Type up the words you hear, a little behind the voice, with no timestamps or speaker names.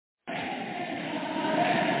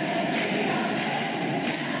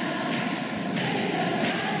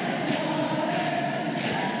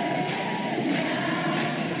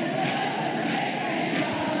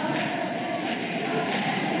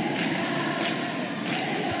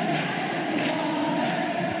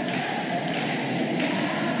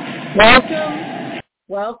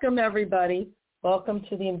Welcome everybody. Welcome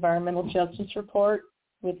to the Environmental Justice Report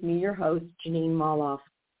with me, your host, Jeanine Molloff.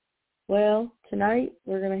 Well, tonight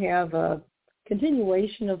we're going to have a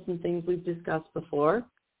continuation of some things we've discussed before,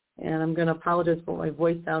 and I'm going to apologize for what my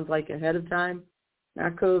voice sounds like ahead of time.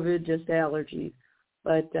 Not COVID, just allergies.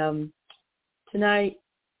 But tonight,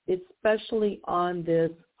 especially on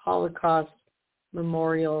this Holocaust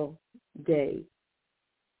Memorial Day,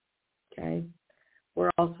 okay, we're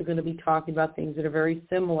also going to be talking about things that are very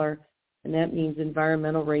similar, and that means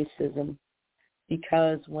environmental racism,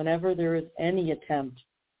 because whenever there is any attempt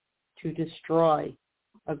to destroy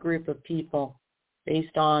a group of people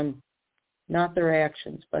based on not their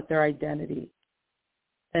actions but their identity,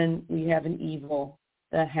 then we have an evil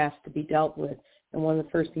that has to be dealt with. And one of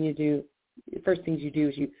the first things you do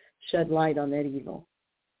is you shed light on that evil.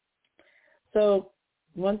 So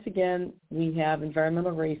once again, we have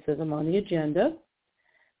environmental racism on the agenda.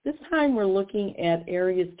 This time we're looking at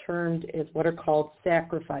areas termed as what are called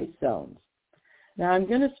sacrifice zones. Now I'm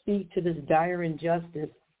going to speak to this dire injustice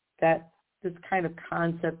that this kind of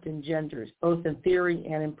concept engenders, both in theory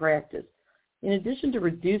and in practice. In addition to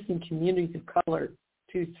reducing communities of color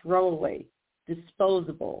to throwaway,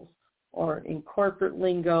 disposables, or in corporate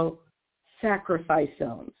lingo, sacrifice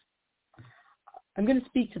zones. I'm going to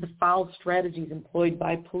speak to the foul strategies employed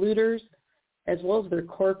by polluters as well as their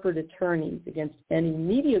corporate attorneys against any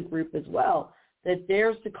media group as well that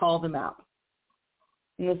dares to call them out.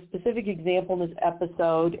 And the specific example in this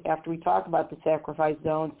episode, after we talk about the sacrifice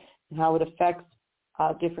zones and how it affects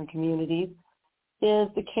different communities, is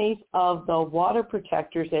the case of the water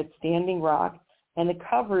protectors at Standing Rock and the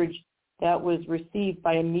coverage that was received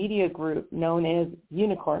by a media group known as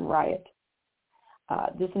Unicorn Riot.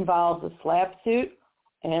 This involves a SLAPP suit,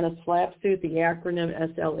 and a SLAPP suit, the acronym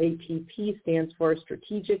SLAPP, stands for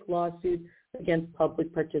Strategic Lawsuit Against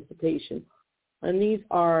Public Participation. And these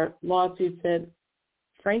are lawsuits that,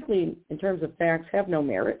 frankly, in terms of facts, have no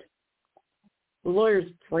merit. The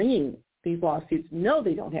lawyers bringing these lawsuits know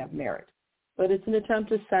they don't have merit, but it's an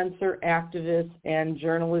attempt to censor activists and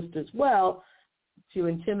journalists as well, to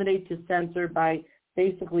intimidate, to censor by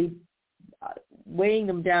basically weighing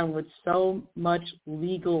them down with so much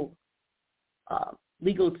legal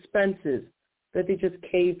expenses that they just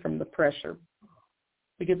cave from the pressure.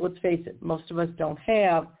 Because let's face it, most of us don't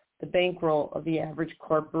have the bankroll of the average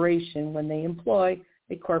corporation when they employ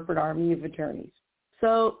a corporate army of attorneys.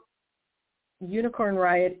 So Unicorn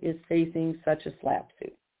Riot is facing such a SLAPP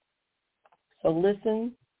suit. So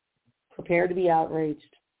listen, prepare to be outraged.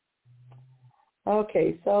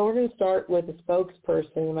 Okay, so we're going to start with a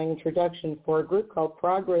spokesperson in my introduction for a group called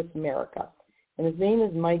Progress America, and his name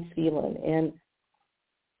is Mike Phelan. And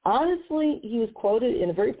honestly, he was quoted in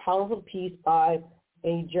a very powerful piece by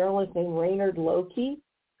a journalist named Raynard Loki,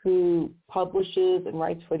 who publishes and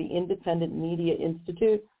writes for the Independent Media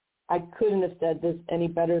Institute. I couldn't have said this any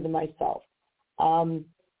better than myself.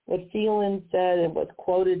 What Phelan said and was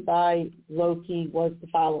quoted by Loki was the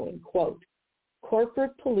following, quote,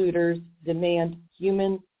 "Corporate polluters demand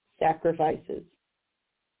human sacrifices."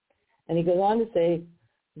 And he goes on to say,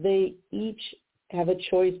 they each have a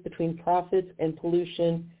choice between profits and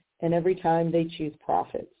pollution, and every time they choose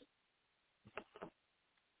profits.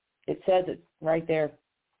 It says it right there.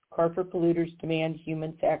 Corporate polluters demand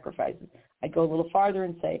human sacrifices. I go a little farther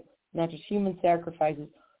and say, not just human sacrifices,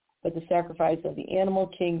 but the sacrifice of the animal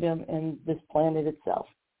kingdom and this planet itself.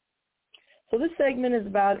 So this segment is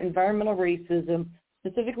about environmental racism,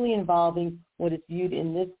 specifically involving what is viewed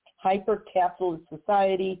in this hyper-capitalist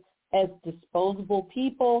society as disposable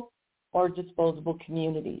people or disposable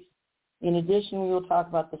communities. In addition, we will talk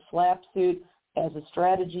about the SLAPP suit as a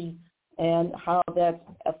strategy and how that's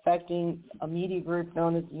affecting a media group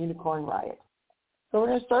known as Unicorn Riot. So we're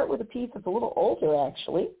going to start with a piece that's a little older,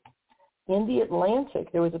 actually. In The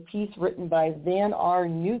Atlantic, there was a piece written by Van R.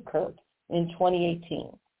 Newkirk in 2018.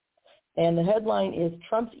 And the headline is,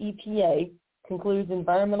 Trump's EPA concludes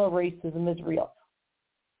environmental racism is real.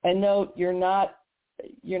 And note, you're not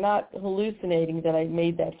hallucinating that I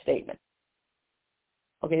made that statement.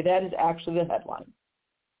 Okay, that is actually the headline.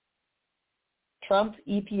 Trump's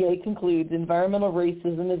EPA concludes environmental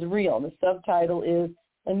racism is real. And the subtitle is,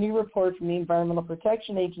 a new report from the Environmental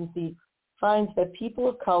Protection Agency finds that people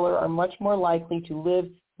of color are much more likely to live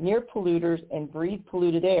near polluters and breathe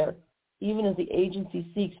polluted air, even as the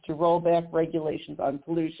agency seeks to roll back regulations on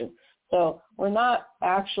pollution. So we're not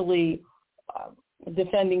actually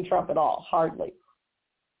defending Trump at all, hardly.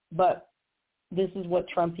 But this is what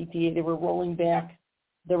Trump EPA, they were rolling back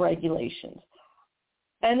the regulations.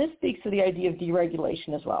 And this speaks to the idea of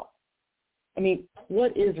deregulation as well. I mean,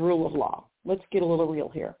 what is rule of law? Let's get a little real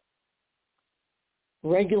here.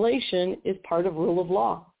 regulation is part of rule of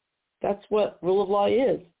law. That's what rule of law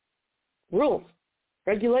is. Rules,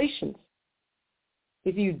 regulations.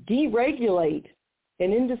 If you deregulate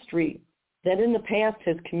an industry that in the past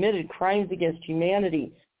has committed crimes against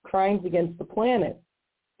humanity, crimes against the planet,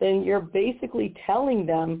 then you're basically telling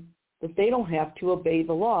them that they don't have to obey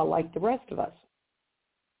the law like the rest of us.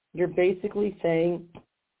 You're basically saying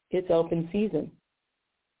it's open season.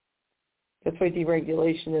 That's why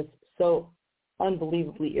deregulation is so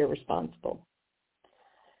unbelievably irresponsible.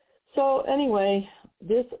 So anyway,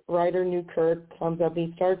 this writer, Newkirk, comes up and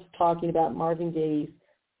he starts talking about Marvin Gaye's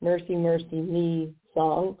Mercy, Mercy Me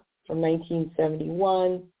song from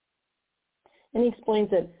 1971. And he explains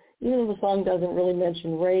that even though the song doesn't really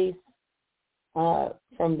mention race,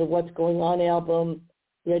 from the What's Going On album,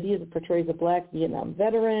 the idea that it portrays a black Vietnam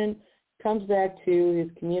veteran, comes back to his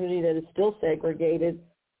community that is still segregated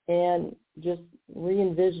and just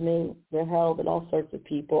re-envisioning the hell that all sorts of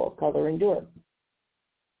people of color endure.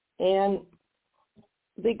 And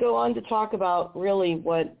they go on to talk about really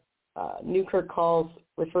what Newkirk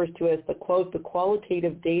refers to as the, quote, the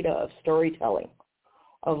qualitative data of storytelling,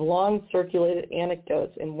 of long circulated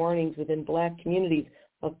anecdotes and warnings within black communities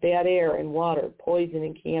of bad air and water, poison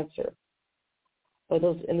and cancer. But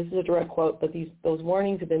and this is a direct quote, but those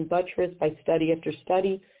warnings have been buttressed by study after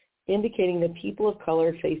study, indicating that people of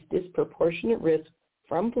color face disproportionate risk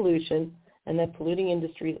from pollution and that polluting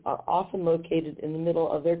industries are often located in the middle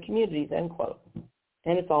of their communities, end quote.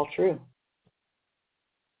 And it's all true.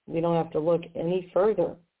 We don't have to look any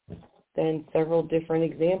further than several different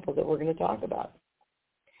examples that we're going to talk about.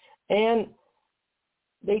 And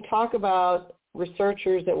they talk about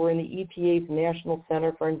researchers that were in the EPA's National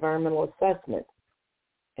Center for Environmental Assessment.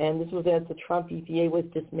 And this was as the Trump EPA was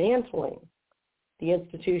dismantling the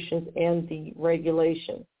institutions and the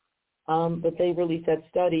regulation. But they released that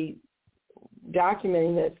study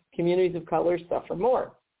documenting that communities of color suffer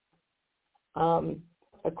more.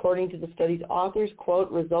 According to the study's authors, quote,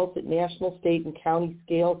 results at national, state, and county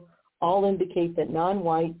scales all indicate that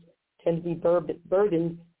non-whites tend to be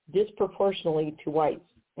burdened disproportionately to whites,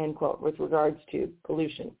 end quote, with regards to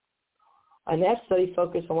pollution. And that study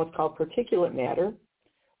focused on what's called particulate matter,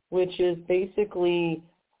 which is basically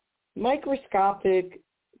microscopic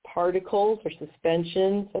particles or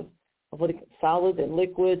suspensions of solids and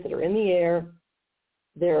liquids that are in the air.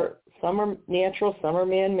 Some are natural, some are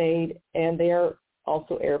man-made, and they are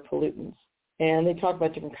also air pollutants. And they talk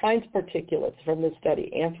about different kinds of particulates from this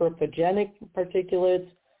study. Anthropogenic particulates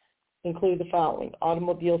include the following: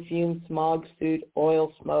 automobile fumes, smog, soot,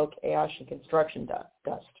 oil, smoke, ash, and construction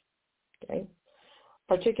dust. Okay?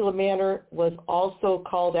 Particulate matter was also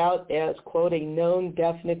called out as, quote, a known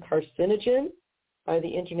definite carcinogen by the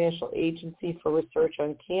International Agency for Research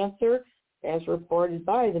on Cancer, as reported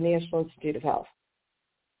by the National Institute of Health.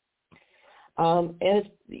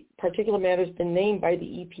 Particulate matter has been named by the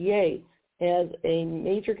EPA as a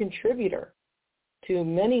major contributor to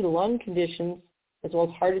many lung conditions, as well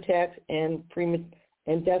as heart attacks and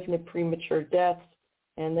definite premature deaths,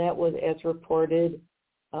 and that was as reported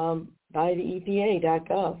by the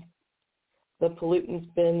EPA.gov. The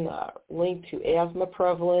pollutant's been linked to asthma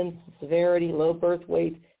prevalence, severity, low birth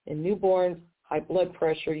weight in newborns, high blood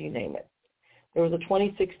pressure, you name it. There was a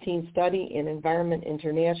 2016 study in Environment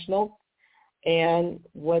International, and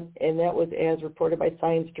that was as reported by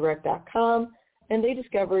ScienceDirect.com, and they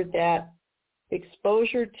discovered that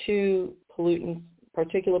exposure to pollutants,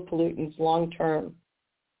 particulate pollutants long-term,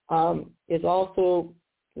 is also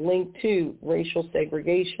linked to racial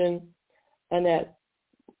segregation, and that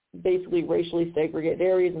basically racially segregated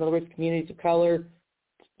areas, in other words, communities of color,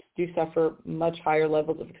 do suffer much higher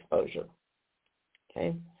levels of exposure.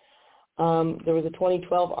 Okay. There was a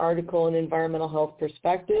 2012 article in Environmental Health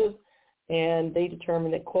Perspective, and they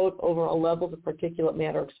determined that, quote, overall levels of particulate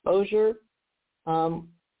matter exposure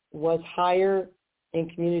was higher in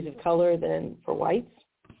communities of color than for whites.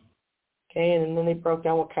 Okay, and then they broke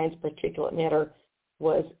down what kinds of particulate matter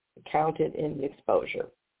was counted in the exposure.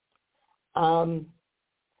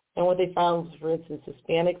 And what they found was, for instance,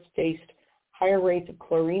 Hispanics faced higher rates of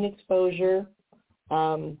chlorine exposure,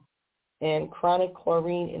 and chronic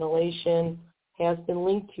chlorine inhalation has been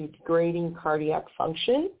linked to degrading cardiac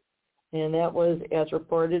function, and that was as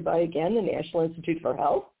reported by, again, the National Institute for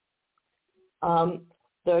Health.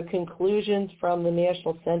 The conclusions from the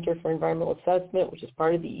National Center for Environmental Assessment, which is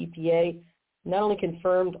part of the EPA, not only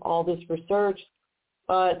confirmed all this research,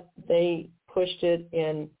 but they pushed it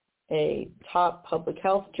in a top public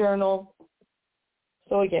health journal.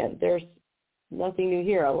 So again, there's nothing new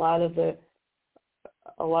here. A lot of the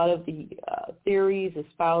theories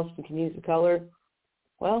espoused in communities of color,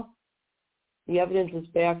 well, The evidence is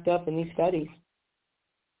backed up in these studies.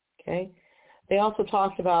 Okay. They also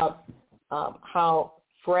talked about how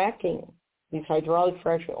fracking, these hydraulic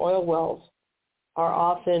fracturing oil wells, are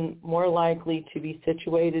often more likely to be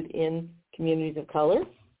situated in communities of color,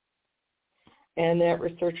 and that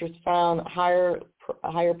researchers found a higher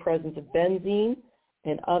presence of benzene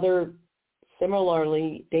and other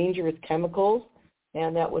similarly dangerous chemicals,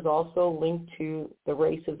 and that was also linked to the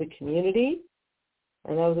race of the community,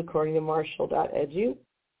 and that was according to Marshall.edu.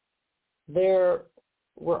 There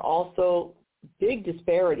were also big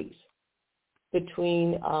disparities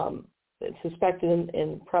between suspected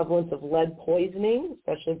in prevalence of lead poisoning,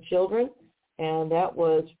 especially of children, and that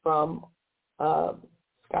was from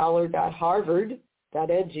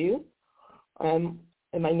scholar.harvard.edu.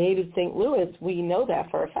 In my native St. Louis, we know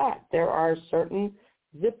that for a fact. There are certain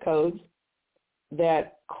zip codes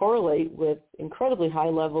that correlate with incredibly high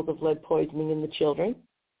levels of lead poisoning in the children,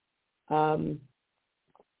 and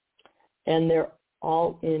they're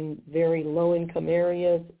all in very low-income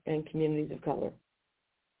areas and communities of color.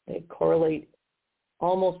 They correlate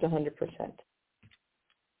almost 100%.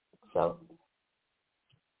 So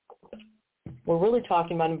we're really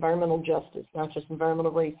talking about environmental justice, not just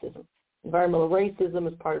environmental racism. Environmental racism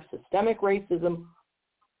is part of systemic racism,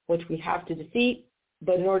 which we have to defeat,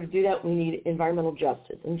 but in order to do that, we need environmental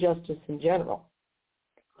justice and justice in general.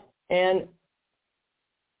 And,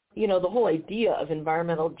 you know, the whole idea of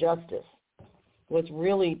environmental justice was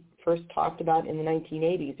really first talked about in the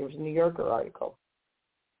 1980s. There was a New Yorker article,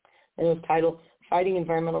 and it was titled Fighting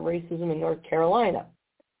Environmental Racism in North Carolina.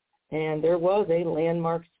 And there was a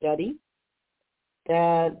landmark study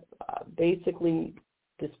that basically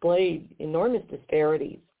displayed enormous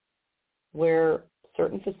disparities where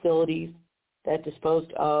certain facilities that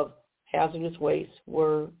disposed of hazardous waste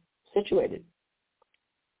were situated.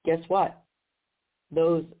 Guess what?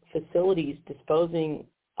 Those facilities disposing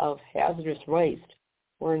of hazardous waste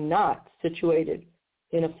were not situated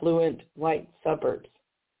in affluent white suburbs.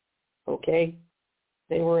 Okay?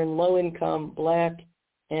 They were in low-income black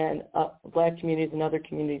communities and other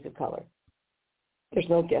communities of color. There's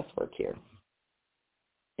no guesswork here.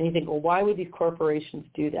 And you think, well, why would these corporations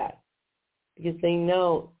do that? Because they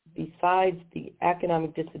know, besides the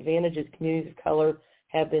economic disadvantages communities of color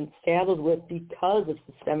have been saddled with because of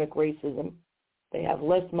systemic racism, they have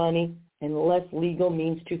less money and less legal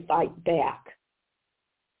means to fight back.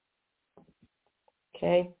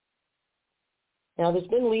 Okay? Now, there's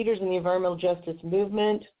been leaders in the environmental justice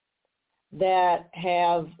movement that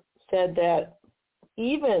have said that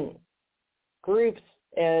even groups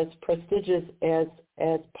as prestigious as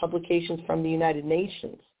publications from the United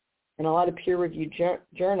Nations and a lot of peer-reviewed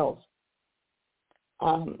journals,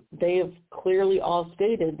 they have clearly all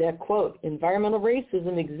stated that, quote, environmental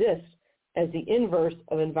racism exists as the inverse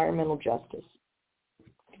of environmental justice.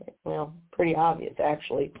 Okay, well, pretty obvious,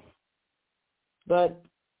 actually. But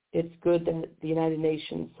it's good that the United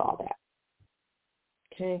Nations saw that.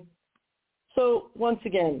 Okay? So, once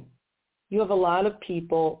again, you have a lot of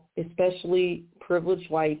people, especially privileged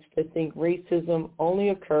whites, that think racism only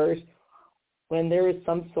occurs when there is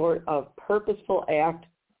some sort of purposeful act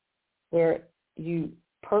where you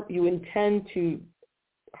intend to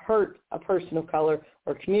hurt a person of color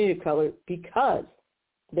or community of color because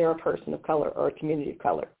they're a person of color or a community of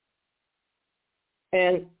color.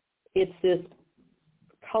 And it's this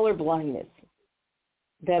color blindness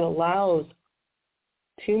that allows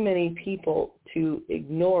too many people to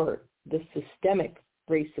ignore the systemic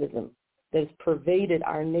racism that has pervaded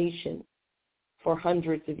our nation for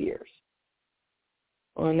hundreds of years.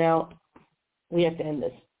 Well, now we have to end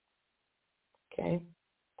this. Okay?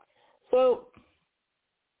 So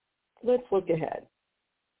let's look ahead.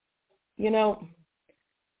 You know,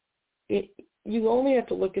 you only have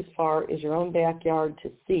to look as far as your own backyard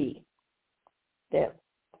to see that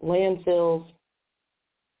landfills,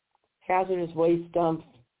 hazardous waste dumps,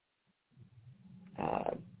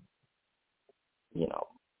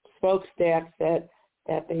 smokestacks that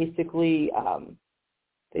basically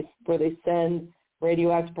where they send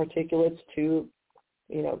radioactive particulates to,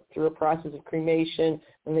 through a process of cremation,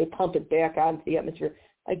 and they pump it back out into the atmosphere.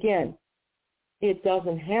 Again, it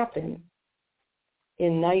doesn't happen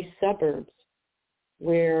in nice suburbs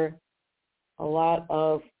where a lot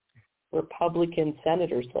of Republican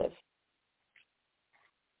senators live.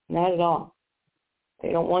 Not at all.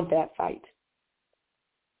 They don't want that fight.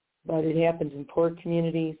 But it happens in poor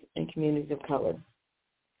communities and communities of color.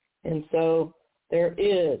 And so there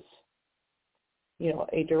is,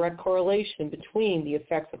 a direct correlation between the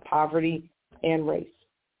effects of poverty and race.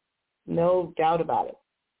 No doubt about it.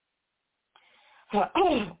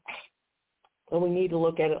 But we need to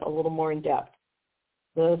look at it a little more in depth.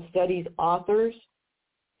 The study's authors,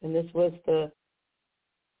 and this was the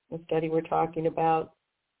study we're talking about,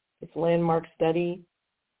 this landmark study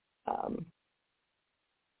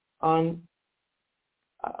on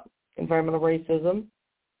environmental racism.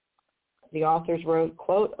 The authors wrote,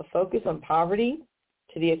 quote, "A focus on poverty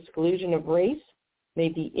to the exclusion of race may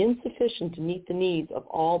be insufficient to meet the needs of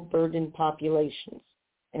all burdened populations,"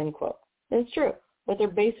 end quote. And it's true. What they're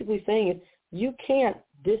basically saying is you can't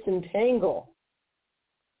disentangle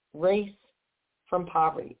race from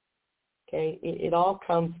poverty. Okay, it all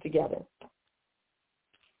comes together.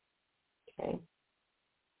 Okay,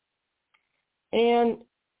 and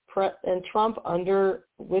Trump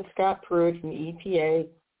with Scott Pruitt from the EPA,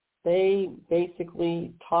 they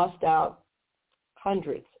basically tossed out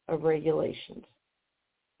hundreds of regulations.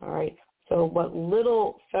 All right, so what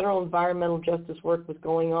little federal environmental justice work was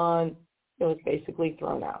going on, it was basically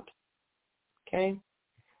thrown out. Okay,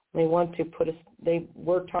 they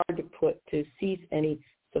worked hard to cease any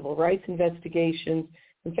civil rights investigations.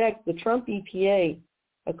 In fact, the Trump EPA,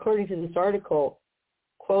 according to this article,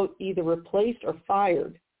 quote, either replaced or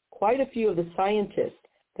fired quite a few of the scientists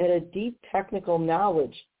that had deep technical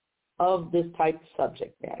knowledge of this type of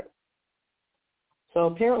subject matter. So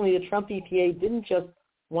apparently the Trump EPA didn't just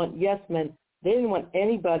want yes men, they didn't want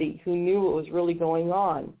anybody who knew what was really going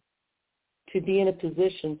on to be in a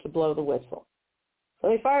position to blow the whistle. So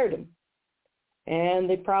they fired him. And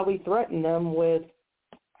they probably threatened them with,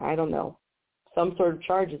 I don't know, some sort of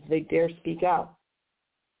charges if they dare speak out.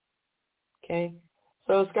 Okay?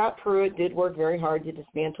 So Scott Pruitt did work very hard to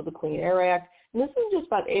dismantle the Clean Air Act. And this isn't just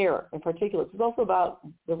about air and particulates. It's also about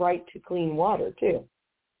the right to clean water, too.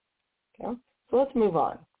 Okay? So let's move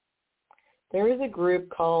on. There is a group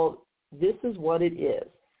called This Is What It Is.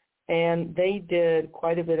 And they did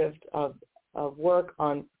quite a bit of work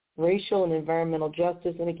on racial and environmental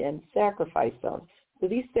justice and, again, sacrifice zones. So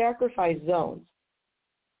these sacrifice zones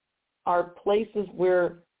are places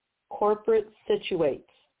where corporate situates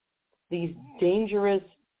these dangerous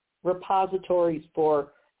repositories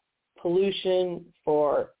for pollution,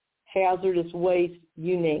 for hazardous waste,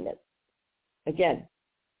 you name it. Again,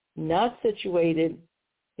 not situated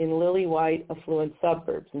in lily-white, affluent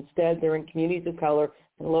suburbs. Instead, they're in communities of color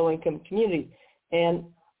and low-income communities. And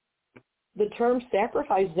the term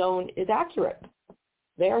sacrifice zone is accurate.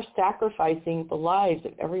 They are sacrificing the lives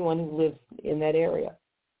of everyone who lives in that area.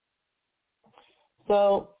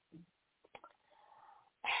 So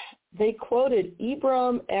they quoted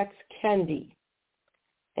Ibram X. Kendi,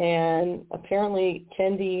 and apparently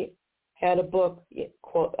Kendi had a book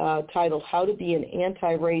titled How to Be an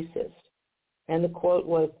Anti-Racist, and the quote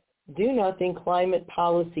was, "Do nothing climate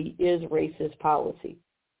policy is racist policy."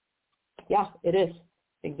 Yeah, it is,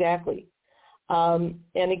 exactly. And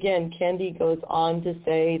again, Kendi goes on to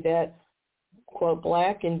say that, quote,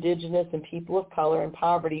 Black, Indigenous, and people of color and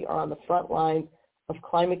poverty are on the front lines of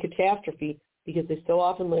climate catastrophe because they so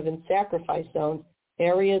often live in sacrifice zones,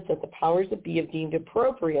 areas that the powers that be have deemed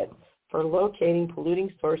appropriate for locating polluting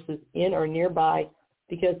sources in or nearby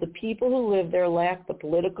because the people who live there lack the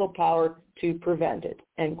political power to prevent it,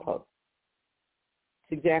 end quote.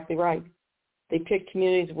 It's exactly right. They pick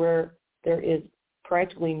communities where there is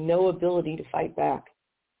practically no ability to fight back.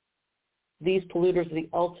 These polluters are the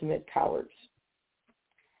ultimate cowards.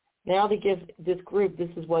 Now they give this group,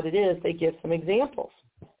 This Is What It Is, they give some examples.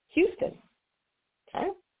 Houston,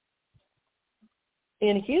 okay?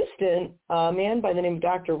 In Houston, a man by the name of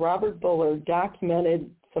Dr. Robert Bullard documented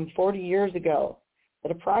some 40 years ago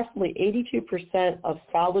that approximately 82% of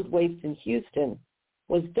solid waste in Houston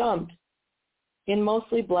was dumped in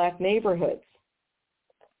mostly Black neighborhoods.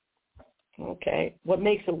 Okay, what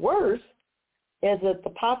makes it worse is that the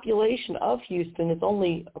population of Houston is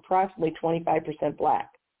only approximately 25%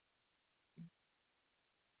 Black.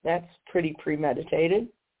 That's pretty premeditated.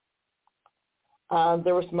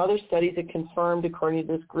 There were some other studies that confirmed, according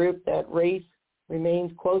to this group, that race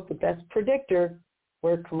remains, quote, the best predictor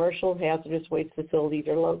where commercial hazardous waste facilities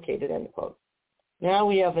are located, end quote. Now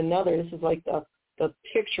we have another, this is like the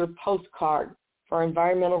picture postcard for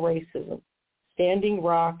environmental racism, Standing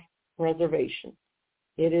Rock Reservation.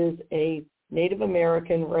 It is a Native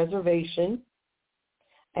American reservation,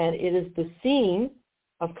 and it is the scene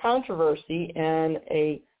of controversy and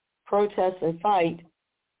a protest and fight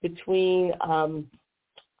between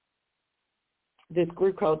this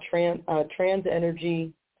group called Trans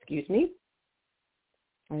Energy, excuse me,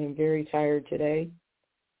 I am very tired today.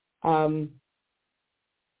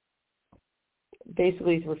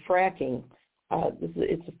 Basically, it's fracking.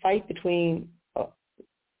 It's a fight between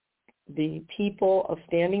the people of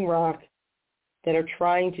Standing Rock that are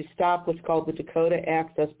trying to stop what's called the Dakota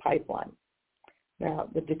Access Pipeline. Now,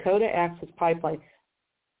 the Dakota Access Pipeline,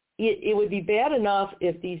 it would be bad enough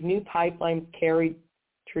if these new pipelines carried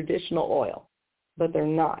traditional oil, but they're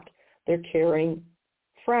not. They're carrying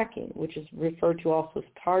fracking, which is referred to also as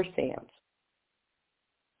tar sands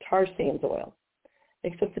oil.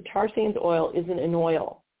 Except the tar sands oil isn't an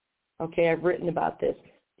oil. Okay, I've written about this.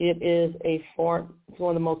 It is a form. It's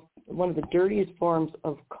one of the dirtiest forms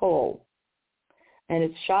of coal, and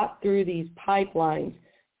it's shot through these pipelines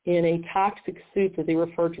in a toxic soup that they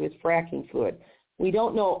refer to as fracking fluid. We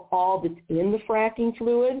don't know all that's in the fracking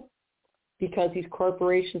fluid because these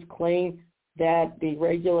corporations claim that the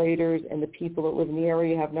regulators and the people that live in the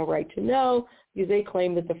area have no right to know, because they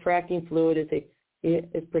claim that the fracking fluid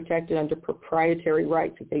is protected under proprietary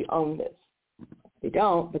rights, that they own this. They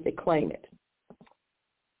don't, but they claim it.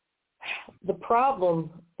 The problem,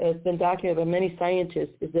 as has been documented by many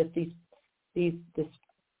scientists, is that this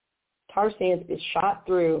tar sands is shot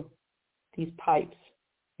through these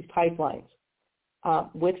pipelines,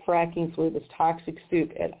 with fracking fluid, this toxic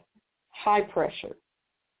soup at high pressure.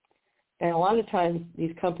 And a lot of times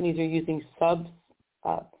these companies are using subpar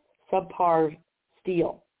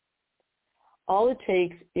steel. All it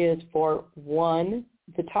takes is for one,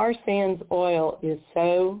 the tar sands oil is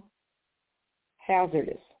so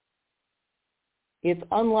hazardous. It's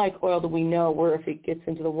unlike oil that we know where if it gets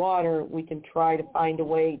into the water, we can try to find a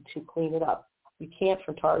way to clean it up. You can't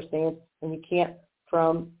from tar sands, and you can't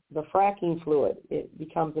from the fracking fluid. It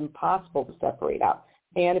becomes impossible to separate out,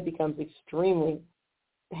 and it becomes extremely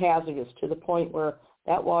hazardous to the point where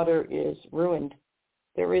that water is ruined.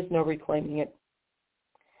 There is no reclaiming it.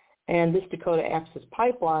 And this Dakota Access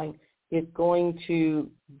Pipeline is going to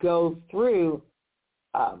go through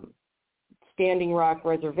Standing Rock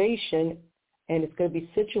Reservation, and it's going to be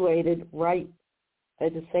situated right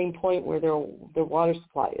at the same point where their water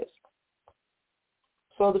supply is.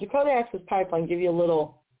 So the Dakota Access Pipeline, give you a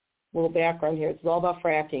little background here. It's all about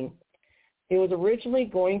fracking. It was originally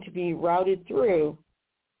going to be routed through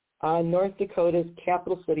North Dakota's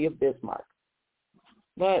capital city of Bismarck.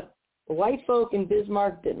 But the white folk in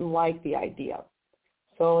Bismarck didn't like the idea.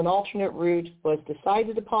 So an alternate route was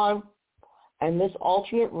decided upon, and this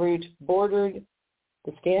alternate route bordered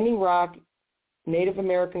the Standing Rock Native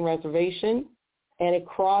American Reservation, and it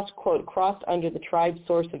crossed under the tribe's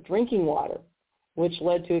source of drinking water, which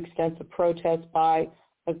led to extensive protests by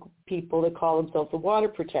people that call themselves the water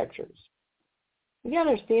protectors. You got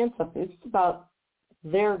to understand something. It's about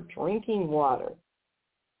their drinking water.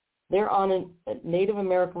 They're on a Native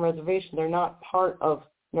American reservation. They're not part of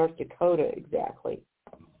North Dakota exactly.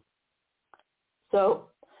 So,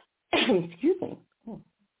 excuse me.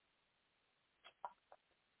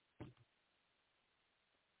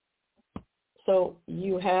 So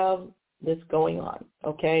you have this going on,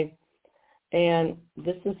 okay? And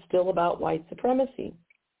this is still about white supremacy.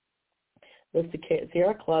 The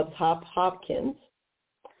Sierra Club's Hopkins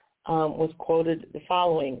was quoted the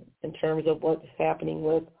following in terms of what's happening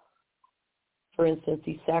with, for instance,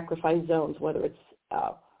 these sacrifice zones, whether it's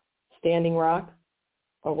Standing Rock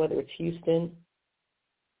or whether it's Houston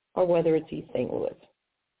or whether it's East St. Louis.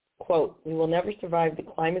 Quote, "We will never survive the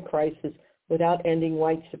climate crisis without ending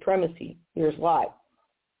white supremacy. Here's why.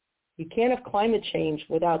 You can't have climate change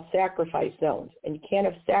without sacrifice zones, and you can't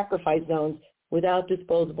have sacrifice zones without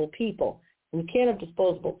disposable people, and you can't have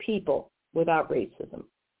disposable people without racism."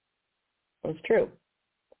 It's true.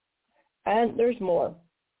 And there's more.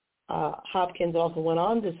 Hopkins also went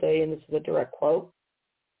on to say, and this is a direct quote,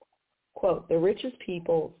 "The richest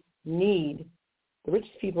people need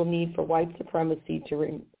for white supremacy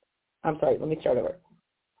to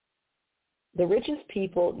The richest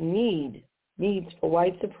people needs for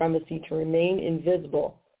white supremacy to remain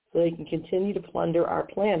invisible so they can continue to plunder our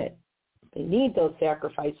planet. They need those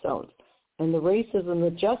sacrifice zones and the racism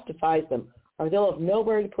that justifies them, or they'll have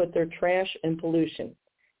nowhere to put their trash and pollution.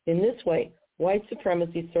 In this way, white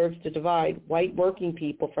supremacy serves to divide white working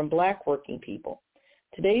people from black working people.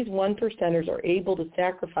 Today's 1%ers are able to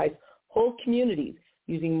sacrifice whole communities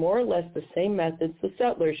using more or less the same methods the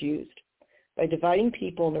settlers used, by dividing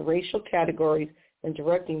people into racial categories and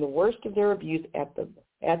directing the worst of their abuse at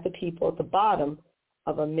the people at the bottom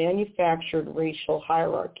of a manufactured racial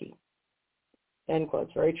hierarchy." End quote.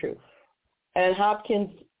 It's very true. And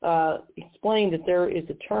Hopkins explained that there is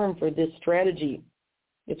a term for this strategy.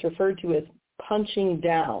 It's referred to as punching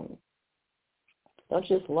down. Don't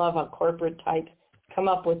you just love how corporate types come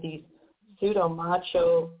up with these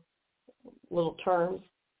pseudo-macho little terms?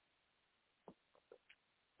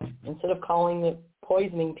 Instead of calling it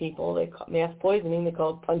poisoning people, mass poisoning, they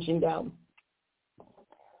call it punching down.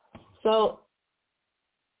 So,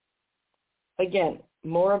 again,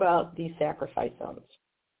 more about these sacrifice zones.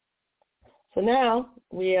 So now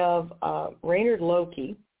we have Raynard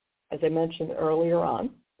Loki, as I mentioned earlier on,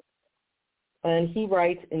 and he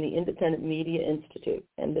writes in the Independent Media Institute,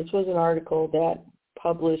 and this was an article that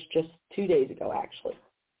published just 2 days ago, actually.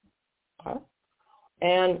 Okay?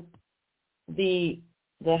 And the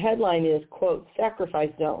headline is, quote,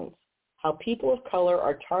 "Sacrifice Zones, How People of Color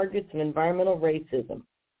Are Targets of Environmental Racism."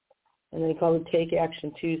 And then he called it Take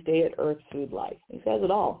Action Tuesday at Earth Food Life. He says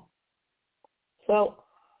it all. So,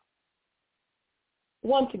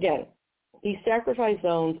 once again, these sacrifice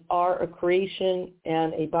zones are a creation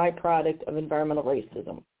and a byproduct of environmental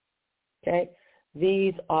racism. Okay?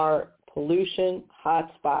 These are pollution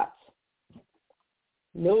hotspots.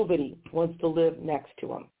 Nobody wants to live next to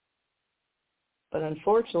them. But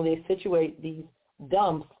unfortunately, they situate these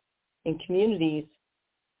dumps in communities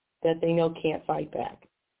that they know can't fight back.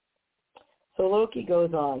 So Loki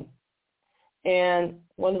goes on. And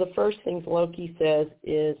one of the first things Loki says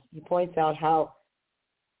is he points out how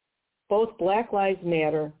both Black Lives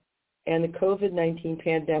Matter and the COVID-19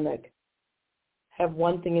 pandemic have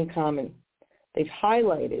one thing in common. They've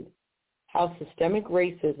highlighted how systemic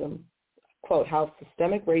racism, quote, how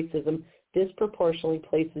systemic racism disproportionately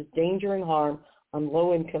places danger and harm on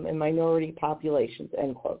low-income and minority populations,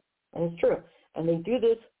 end quote. And it's true. And they do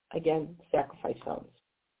this, again, sacrifice zones.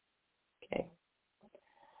 Okay.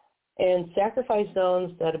 And sacrifice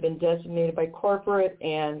zones that have been designated by corporate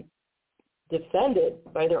and defended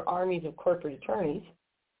by their armies of corporate attorneys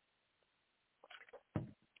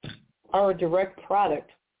are a direct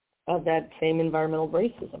product of that same environmental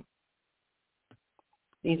racism.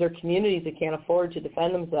 These are communities that can't afford to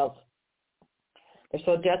defend themselves. They're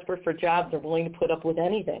so desperate for jobs, they're willing to put up with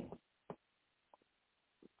anything.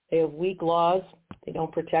 They have weak laws. They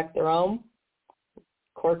don't protect their own.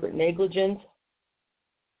 Corporate negligence.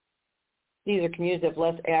 These are communities that have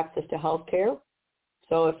less access to health care.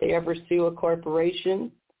 So if they ever sue a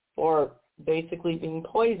corporation for basically being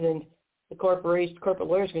poisoned, the corporate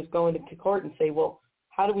lawyers can just go into court and say, well,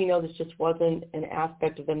 how do we know this just wasn't an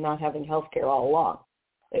aspect of them not having health care all along?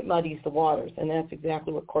 It muddies the waters, and that's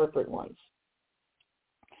exactly what corporate wants.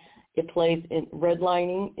 It plays in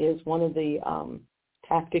redlining is one of the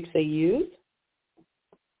tactics they use.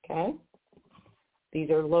 Okay? These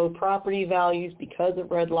are low property values because of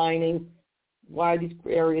redlining. Why are these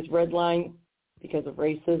areas redlined? Because of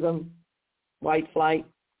racism, white flight.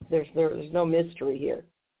 There's no mystery here.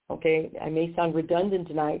 Okay? I may sound redundant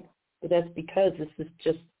tonight, but that's because this is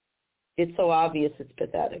just, it's so obvious it's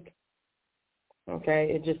pathetic.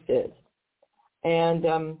 Okay? It just is.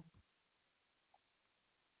 And,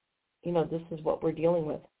 this is what we're dealing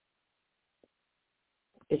with.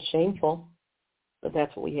 It's shameful, but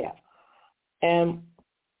that's what we have. And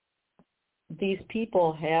these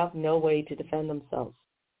people have no way to defend themselves.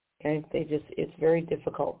 Okay? It's very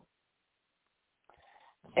difficult.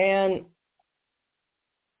 And,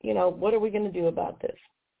 what are we going to do about this?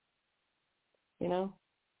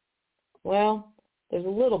 Well, there's a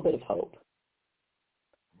little bit of hope.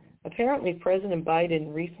 Apparently, President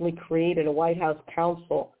Biden recently created a White House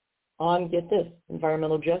council on, get this,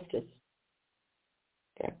 environmental justice.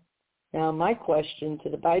 Okay. Now, my question to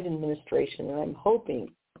the Biden administration, and I'm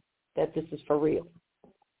hoping that this is for real,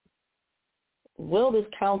 will this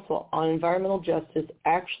council on environmental justice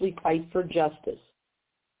actually fight for justice,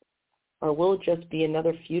 or will it just be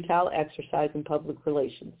another futile exercise in public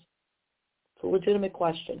relations? It's a legitimate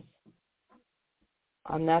question.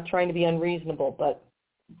 I'm not trying to be unreasonable, but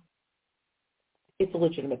it's a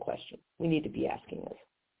legitimate question. We need to be asking this.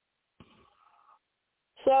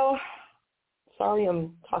 So, sorry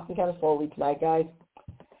I'm talking kind of slowly tonight, guys.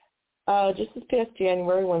 Just this past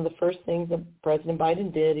January, one of the first things that President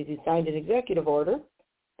Biden did is he signed an executive order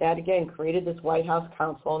that, again, created this White House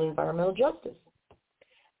Council on Environmental Justice.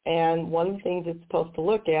 And one of the things it's supposed to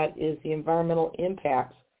look at is the environmental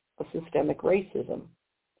impacts of systemic racism.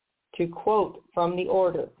 To quote from the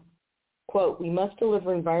order, quote, "We must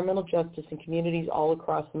deliver environmental justice in communities all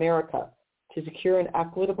across America. To secure an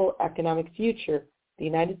equitable economic future, the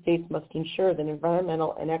United States must ensure that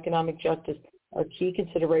environmental and economic justice are key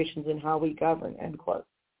considerations in how we govern," end quote.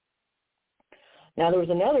 Now, there was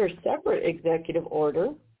another separate executive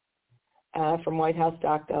order from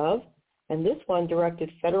whitehouse.gov, and this one directed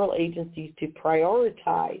federal agencies to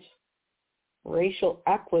prioritize racial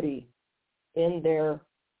equity in their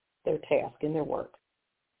task, in their work,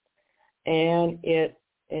 and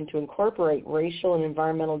to incorporate racial and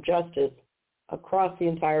environmental justice across the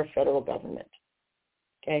entire federal government.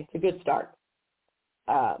 Okay, it's a good start.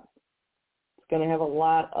 It's going to have a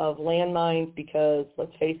lot of landmines because,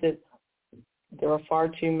 let's face it, there are far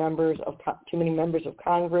too many members of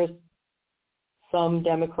Congress, some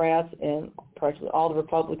Democrats, and practically all the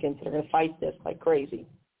Republicans that are going to fight this like crazy.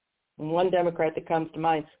 And one Democrat that comes to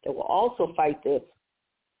mind that will also fight this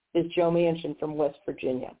is Joe Manchin from West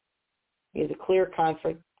Virginia. He has a clear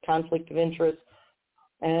conflict of interest,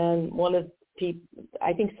 and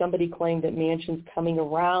I think somebody claimed that Manchin's coming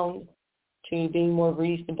around to being more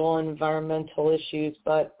reasonable on environmental issues,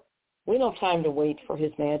 but we don't have time to wait for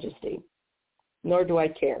His Majesty, nor do I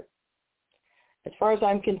care. As far as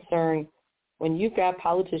I'm concerned, when you've got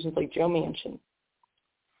politicians like Joe Manchin,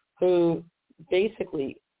 who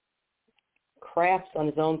basically crafts on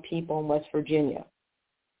his own people in West Virginia,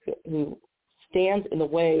 who stands in the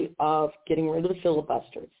way of getting rid of the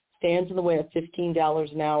filibusters, stands in the way of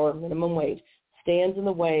 $15 an hour minimum wage, stands in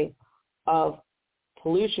the way of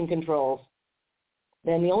pollution controls,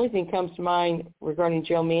 then the only thing that comes to mind regarding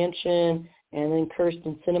Joe Manchin and then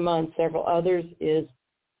Kirsten Sinema and several others is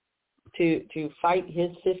to fight his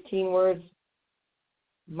 15 words,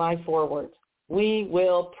 my 4 words. We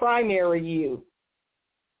will primary you.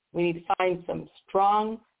 We need to find some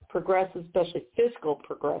strong progressives, especially fiscal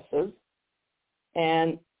progressives,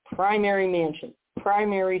 and primary Manchin,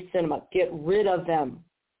 primary Sinema. Get rid of them.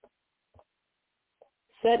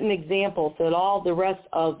 Set an example so that all the rest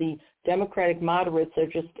of the Democratic moderates are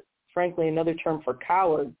just, frankly, another term for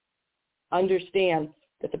coward, understand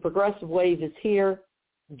that the progressive wave is here,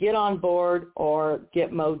 get on board or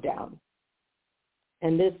get mowed down.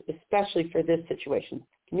 And this, especially for this situation,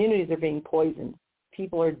 communities are being poisoned.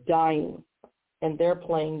 People are dying, and they're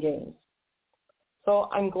playing games. So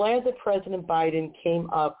I'm glad that President Biden came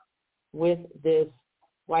up with this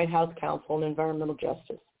White House Council on Environmental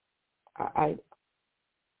Justice.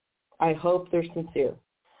 I hope they're sincere.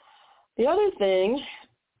 The other thing,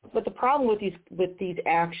 but the problem with these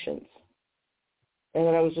actions, and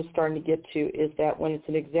that I was just starting to get to, is that when it's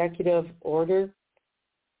an executive order,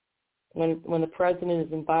 when the president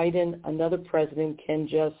is in Biden, another president can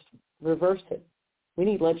just reverse it. We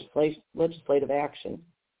need legislative action.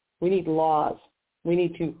 We need laws. We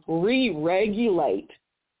need to re-regulate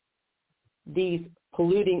these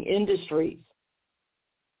polluting industries.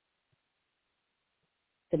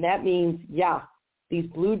 And that means, these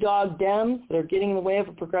blue dog Dems that are getting in the way of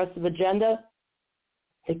a progressive agenda,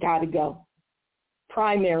 they got to go.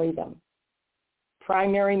 Primary them.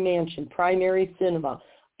 Primary Manchin, primary Sinema,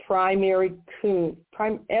 primary Coon,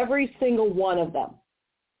 every single one of them.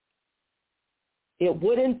 It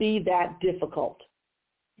wouldn't be that difficult.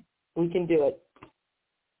 We can do it.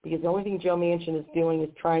 Because the only thing Joe Manchin is doing is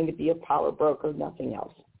trying to be a power broker, nothing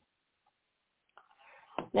else.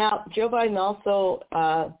 Now, Joe Biden also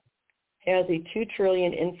has a $2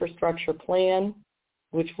 trillion infrastructure plan,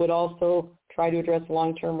 which would also try to address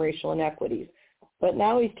long-term racial inequities. But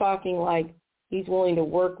now he's talking like he's willing to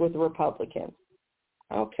work with the Republicans.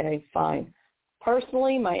 Okay, fine.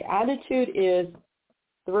 Personally, my attitude is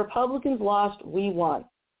the Republicans lost, we won.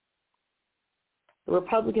 The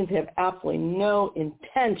Republicans have absolutely no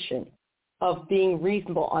intention of being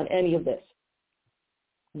reasonable on any of this.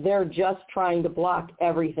 They're just trying to block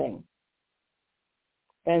everything.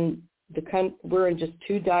 And we're in just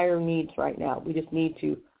two dire needs right now. We just need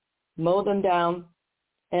to mow them down,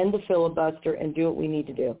 end the filibuster, and do what we need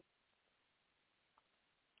to do.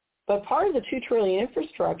 But part of the $2 trillion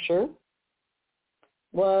infrastructure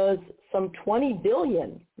was some $20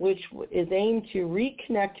 billion, which is aimed to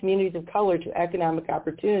reconnect communities of color to economic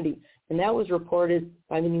opportunity. And that was reported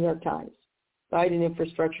by the New York Times, Biden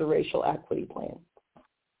Infrastructure Racial Equity Plan.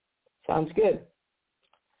 Sounds good.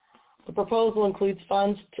 The proposal includes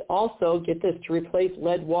funds to also, get this, to replace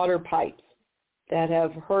lead water pipes that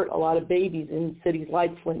have hurt a lot of babies in cities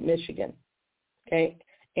like Flint, Michigan. Okay,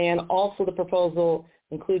 and also the proposal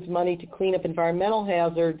includes money to clean up environmental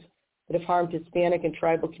hazards that have harmed Hispanic and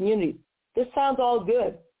tribal communities. This sounds all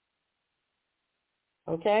good.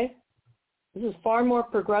 Okay? This is far more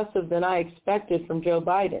progressive than I expected from Joe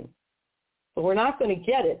Biden. But we're not going to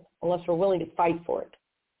get it unless we're willing to fight for it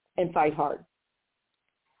and fight hard.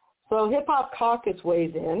 So Hip Hop Caucus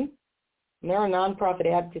weighs in, and they're a nonprofit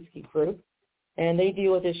advocacy group, and they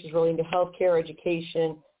deal with issues relating to health care,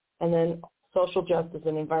 education, and then social justice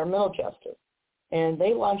and environmental justice. And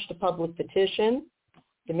they launched a public petition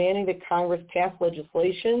demanding that Congress pass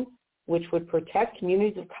legislation which would protect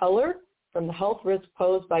communities of color from the health risks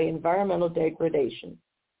posed by environmental degradation.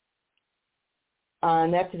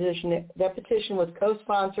 And that petition was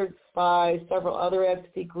co-sponsored by several other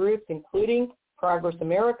advocacy groups, including Progress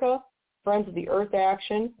America, Friends of the Earth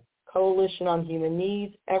Action, Coalition on Human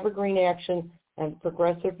Needs, Evergreen Action, and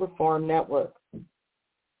Progressive Reform Network.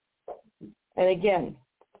 And again,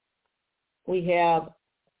 we have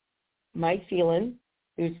Mike Phelan,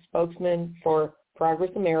 who's spokesman for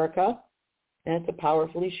Progress America, and it's a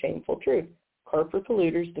powerfully shameful truth. Corporate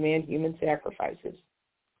polluters demand human sacrifices.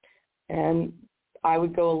 And I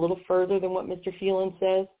would go a little further than what Mr. Phelan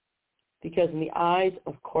says, because in the eyes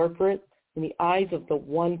of corporate, in the eyes of the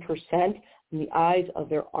 1%, in the eyes of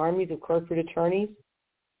their armies of corporate attorneys,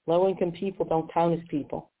 low-income people don't count as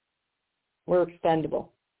people. We're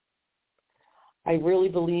expendable. I really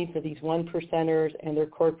believe that these 1%ers and their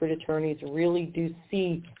corporate attorneys really do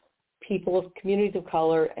see people of communities of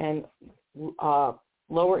color and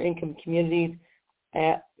lower-income communities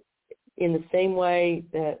in the same way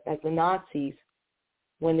that as the Nazis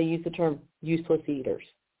when they use the term useless eaters.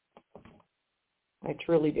 I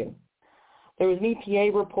truly do. There was an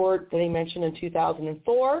EPA report that they mentioned in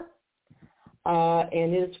 2004,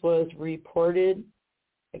 and this was reported,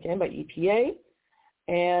 again, by EPA.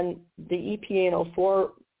 And the EPA in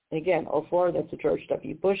 2004, again, 2004, that's the George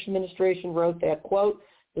W. Bush administration, wrote that, quote,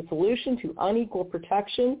 "The solution to unequal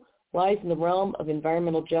protection lies in the realm of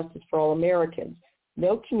environmental justice for all Americans.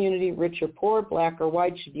 No community, rich or poor, black or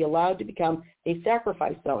white, should be allowed to become a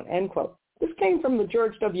sacrifice zone," end quote. This came from the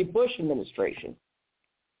George W. Bush administration.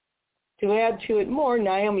 To add to it more,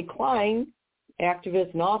 Naomi Klein,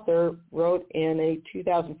 activist and author, wrote in a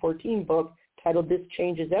 2014 book titled "This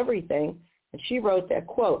Changes Everything," and she wrote that,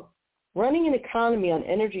 quote, "Running an economy on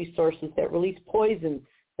energy sources that release poison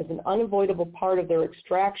as an unavoidable part of their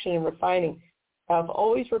extraction and refining have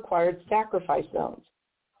always required sacrifice zones.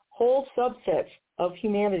 Whole subsets of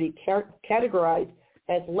humanity categorized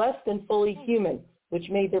as less than fully human, which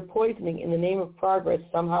made their poisoning in the name of progress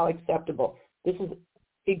somehow acceptable." This is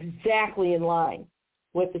exactly in line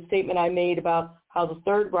with the statement I made about how the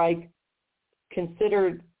Third Reich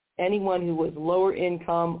considered anyone who was lower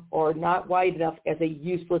income or not white enough as a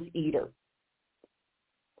useless eater,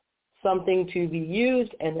 something to be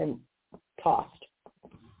used and then tossed.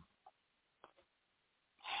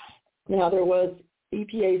 Now, there was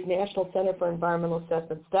EPA's National Center for Environmental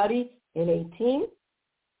Assessment study in 2018.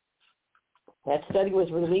 That study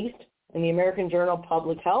was released in the American Journal of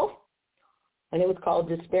Public Health, and it was called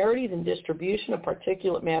 "Disparities in Distribution of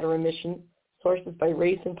Particulate Matter Emission Sources by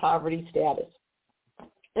Race and Poverty Status."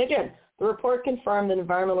 And again, the report confirmed that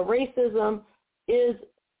environmental racism is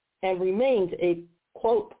and remains a,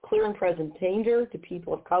 quote, "clear and present danger to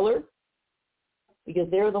people of color," because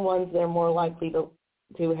they're the ones that are more likely to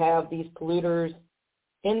have these polluters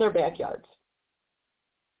in their backyards.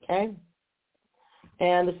 Okay?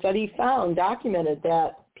 And the study documented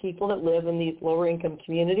that people that live in these lower income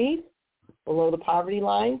communities below the poverty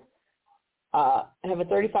line have a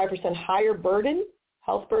 35% higher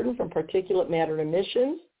health burden from particulate matter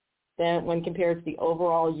emissions than when compared to the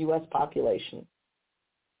overall U.S. population.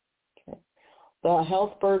 Okay. The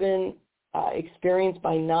health burden experienced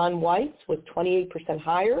by non-whites was 28%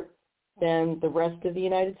 higher than the rest of the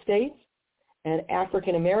United States, and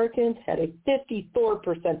African Americans had a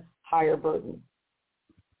 54% higher burden.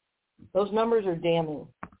 Those numbers are damning,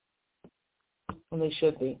 and they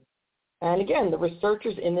should be. And again, the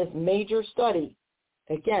researchers in this major study,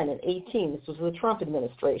 again in 2018, this was the Trump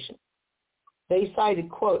administration, they cited,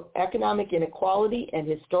 quote, "economic inequality and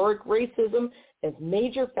historic racism as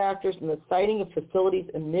major factors in the siting of facilities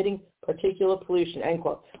emitting particulate pollution," end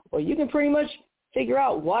quote. Well, you can pretty much figure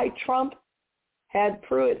out why Trump had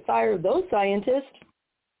Pruitt fire those scientists.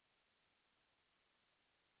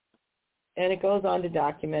 And it goes on to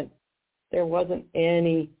document there wasn't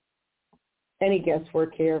any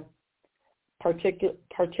guesswork here.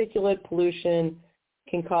 Particulate pollution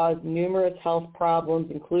can cause numerous health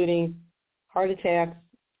problems, including heart attacks,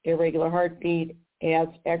 irregular heartbeat,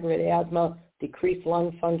 aggravated asthma, decreased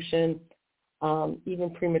lung function, even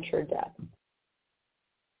premature death.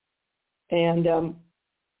 And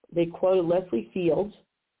they quoted Leslie Fields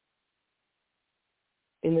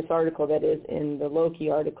in this article, that is, in the Loki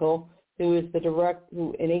article, who in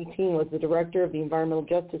 2018 was the director of the Environmental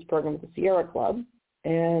Justice Program at the Sierra Club.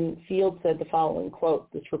 And Fields said the following, quote,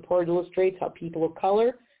 "This report illustrates how people of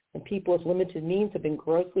color and people with limited means have been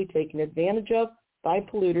grossly taken advantage of by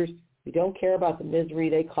polluters who don't care about the misery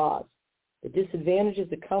they cause. The disadvantages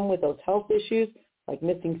that come with those health issues, like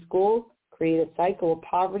missing school, create a cycle of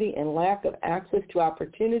poverty and lack of access to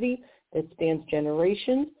opportunity that spans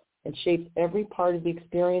generations and shapes every part of the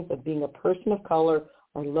experience of being a person of color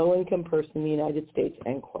or low-income person in the United States,"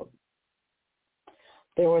 end quote.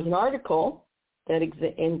 There was an article that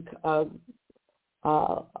there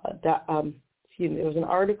was an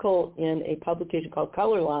article in a publication called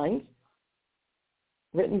Color Lines,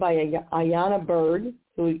 written by Ayanna Bird,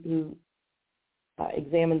 who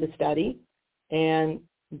examined the study, and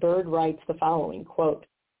Bird writes the following, quote,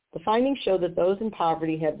 "The findings show that those in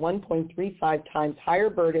poverty had 1.35 times higher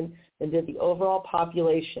burden than did the overall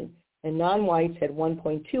population, and non-whites had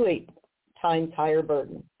 1.28 times higher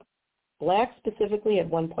burden. Blacks specifically had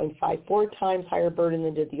 1.54 times higher burden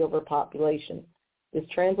than did the overpopulation. This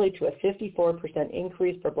translates to a 54%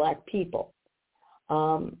 increase for black people."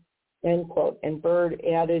 End quote. And Bird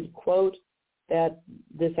added, quote, that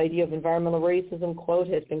this idea of environmental racism, quote,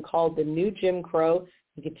 has been called the new Jim Crow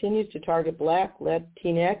and continues to target Black,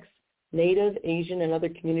 Latinx, Native, Asian, and other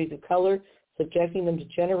communities of color, subjecting them to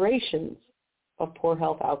generations of poor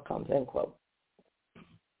health outcomes, end quote.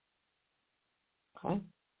 Okay.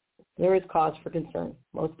 There is cause for concern,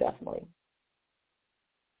 most definitely.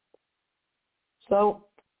 So,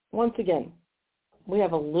 once again, we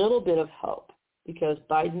have a little bit of hope because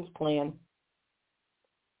Biden's plan,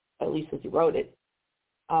 at least as he wrote it,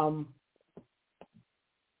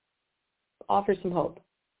 offers some hope.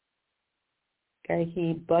 Okay,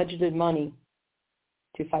 he budgeted money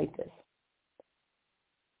to fight this.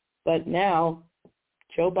 But now,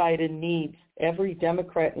 Joe Biden needs every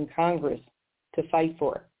Democrat in Congress to fight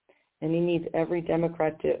for it. And he needs every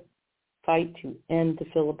Democrat to fight to end the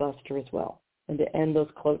filibuster as well and to end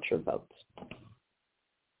those cloture votes.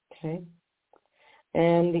 Okay?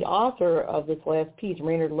 And the author of this last piece,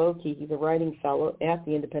 Raynard Loki, he's a writing fellow at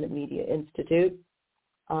the Independent Media Institute.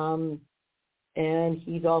 And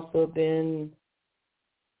he's also been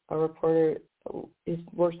a reporter. His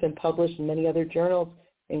work's been published in many other journals,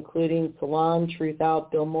 including Salon, Truth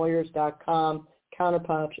Out, BillMoyers.com,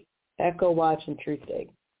 Counterpunch, Echo Watch, and Truth Day.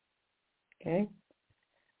 Okay?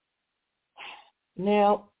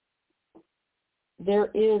 Now, there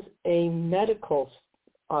is a medical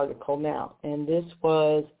article now, and this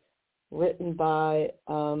was written by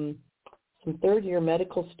some third-year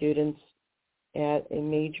medical students at a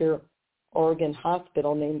major Oregon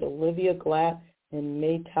hospital named Olivia Glatt and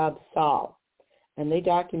Maytab Saul. And they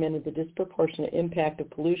documented the disproportionate impact of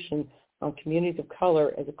pollution on communities of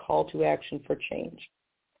color as a call to action for change.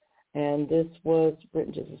 And this was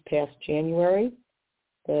written just this past January.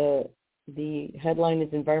 The headline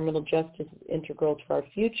is Environmental Justice is Integral to Our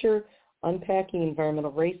Future, Unpacking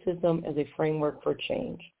Environmental Racism as a Framework for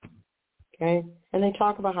Change. Okay? And they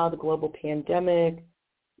talk about how the global pandemic,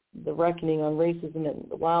 the reckoning on racism and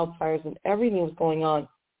the wildfires and everything that's going on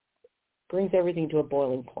brings everything to a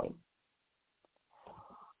boiling point.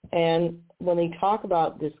 And when they talk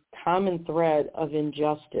about this common thread of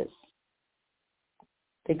injustice,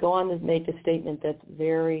 they go on to make a statement that's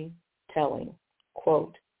very telling.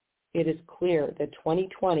 Quote, "It is clear that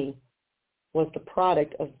 2020 was the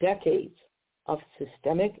product of decades of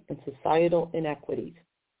systemic and societal inequities."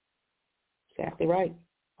 Exactly right.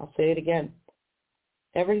 I'll say it again.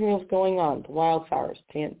 Everything that was going on, the wildfires,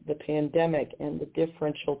 the pandemic, and the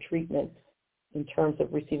differential treatment in terms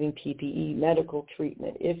of receiving PPE, medical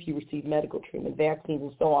treatment, if you receive medical treatment, vaccines,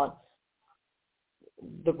 and so on,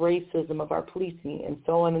 the racism of our policing, and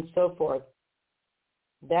so on and so forth,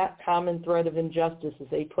 that common thread of injustice, as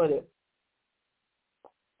they put it,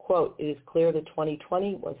 quote, "It is clear that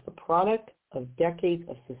 2020 was the product of decades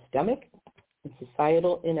of systemic and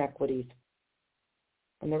societal inequities."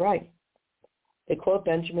 And they're right. They quote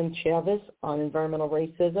Benjamin Chavez on environmental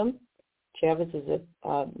racism. Chavez is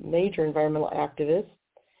a major environmental activist,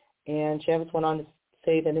 and Chavez went on to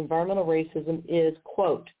say that environmental racism is,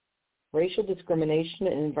 quote, "racial discrimination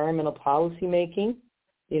in environmental policy making,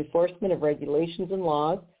 the enforcement of regulations and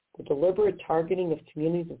laws, the deliberate targeting of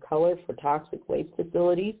communities of color for toxic waste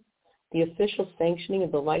facilities, the official sanctioning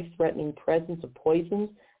of the life-threatening presence of poisons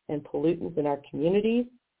and pollutants in our communities,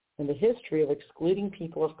 and the history of excluding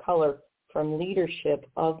people of color from leadership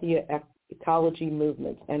of the ecology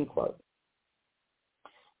movement," end quote.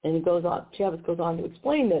 And he goes on, Chavez goes on to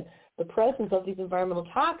explain that the presence of these environmental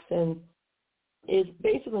toxins is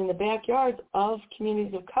basically in the backyards of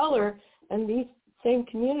communities of color, and these same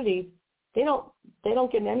communities, they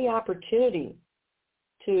don't get any opportunity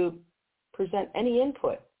to present any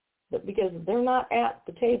input because they're not at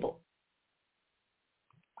the table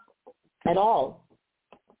at all.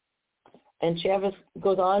 And Chavez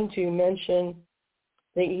goes on to mention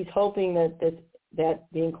that he's hoping that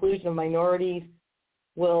the inclusion of minorities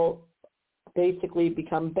will basically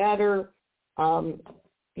become better,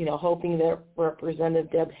 hoping that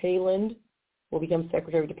Representative Deb Haaland will become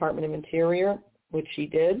Secretary of the Department of Interior, which she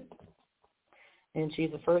did. And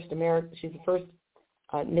she's the first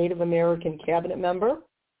Native American cabinet member,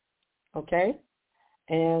 okay?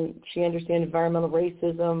 And she understands environmental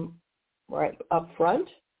racism right up front.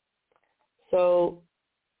 So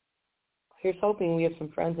here's hoping we have some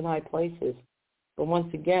friends in high places. But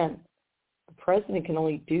once again, the president can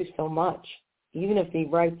only do so much. Even if he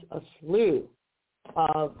writes a slew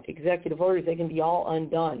of executive orders, they can be all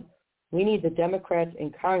undone. We need the Democrats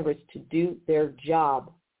in Congress to do their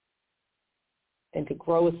job and to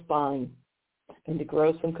grow a spine and to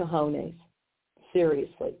grow some cojones,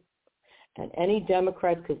 seriously. And any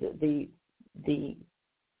Democrats, because the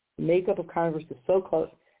makeup of Congress is so close,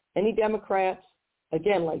 any Democrats,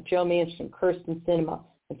 again, like Joe Manchin, Kyrsten Sinema,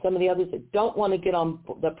 and some of the others that don't want to get on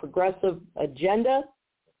the progressive agenda,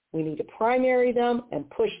 we need to primary them and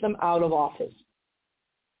push them out of office.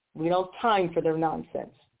 We don't have time for their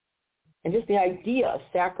nonsense. And just the idea of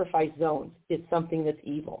sacrifice zones is something that's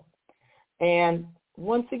evil. And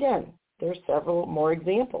once again, there are several more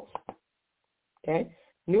examples. Okay,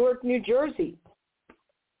 Newark, New Jersey.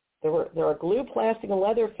 There are glue, plastic, and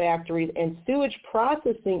leather factories and sewage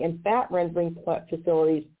processing and fat rendering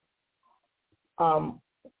facilities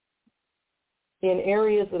in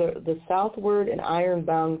areas that are the southward and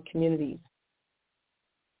ironbound communities.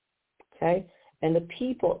 Okay, and the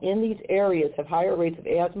people in these areas have higher rates of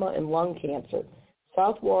asthma and lung cancer.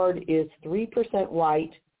 South Ward is 3%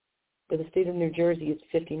 white, but the state of New Jersey is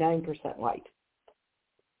 59% white.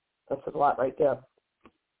 That's a lot right there.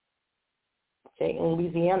 Okay, in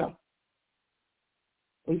Louisiana,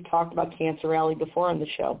 we've talked about Cancer Alley before on the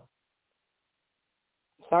show.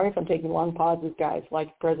 Sorry if I'm taking long pauses, guys.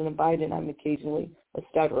 Like President Biden, I'm occasionally a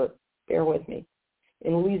stutterer. Bear with me.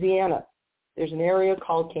 In Louisiana, there's an area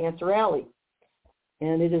called Cancer Alley,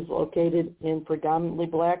 and it is located in predominantly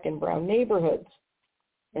black and brown neighborhoods,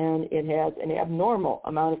 and it has an abnormal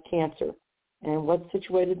amount of cancer. And what's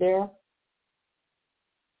situated there?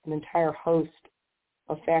 An entire host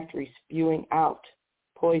of factories spewing out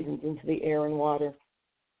poisons into the air and water.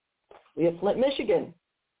 We have Flint, Michigan,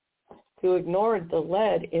 who ignored the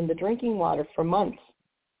lead in the drinking water for months.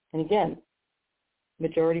 And again,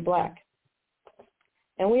 majority black.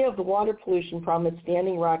 And we have the water pollution problem at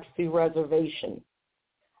Standing Rock Sioux Reservation,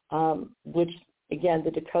 which, again,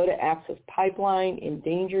 the Dakota Access Pipeline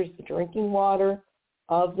endangers the drinking water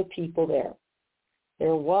of the people there.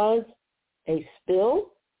 There was a spill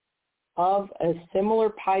of a similar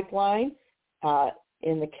pipeline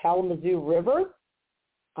in the Kalamazoo River.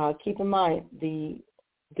 Keep in mind, the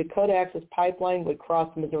Dakota Access Pipeline would cross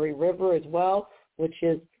the Missouri River as well, which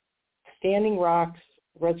is Standing Rock's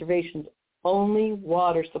reservation's only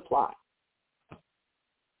water supply.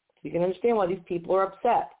 You can understand why these people are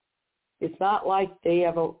upset. It's not like they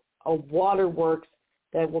have a waterworks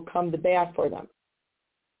that will come to bat for them.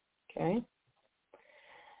 Okay?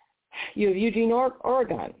 You have Eugene,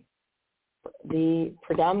 Oregon. The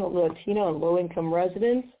predominantly Latino and low-income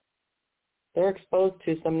residents, they're exposed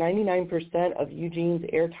to some 99% of Eugene's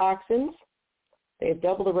air toxins. They have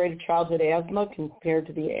double the rate of childhood asthma compared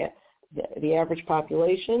to the average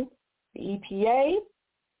population. The EPA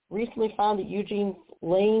recently found that Eugene's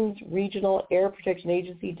Lanes Regional Air Protection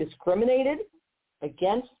Agency discriminated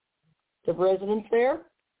against the residents there,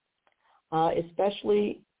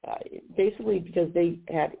 especially basically because they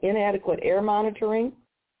had inadequate air monitoring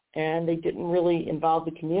and they didn't really involve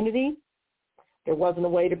the community. There wasn't a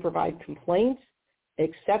way to provide complaints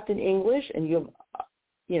except in English, and you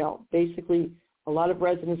have, basically a lot of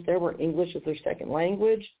residents there were English as their second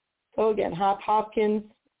language. So again, Hop Hopkins,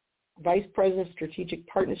 Vice President of Strategic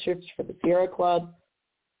Partnerships for the Sierra Club,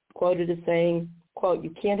 quoted as saying, quote, "You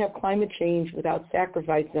can't have climate change without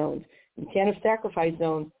sacrifice zones. You can't have sacrifice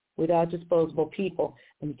zones without disposable people.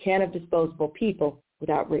 And you can't have disposable people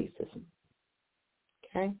without racism."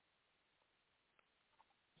 Okay?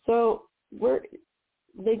 So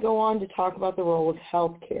they go on to talk about the role of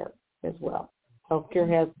healthcare as well. Healthcare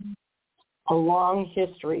has a long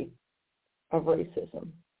history of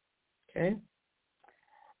racism. Okay?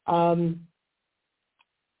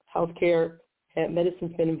 Healthcare,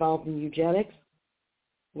 medicine's been involved in eugenics,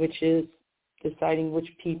 which is deciding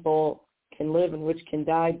which people can live and which can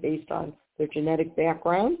die based on their genetic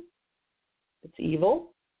background. It's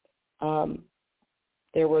evil.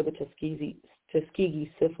 There were the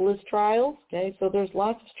Tuskegee syphilis trials. Okay, so there's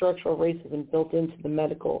lots of structural racism built into the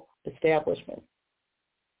medical establishment.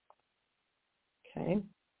 Okay.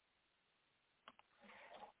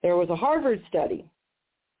 There was a Harvard study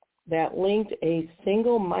that linked a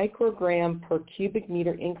single microgram per cubic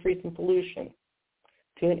meter increase in pollution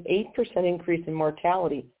to an 8% increase in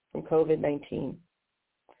mortality from COVID-19.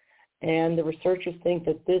 And the researchers think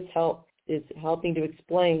that this is helping to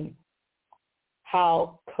explain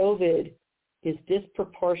how COVID is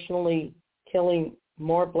disproportionately killing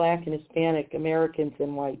more Black and Hispanic Americans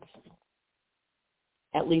than whites,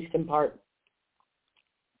 at least in part.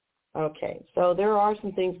 Okay, so there are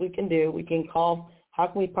some things we can do. We can call How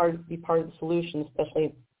can we be part of the solution, especially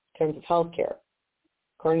in terms of healthcare?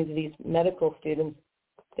 According to these medical students,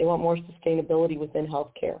 they want more sustainability within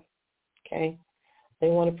healthcare. Okay? They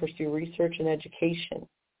want to pursue research and education.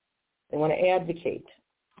 They want to advocate.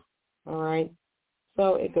 All right?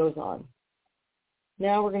 So it goes on.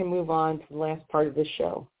 Now we're going to move on to the last part of this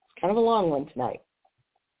show. It's kind of a long one tonight.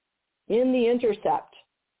 In The Intercept,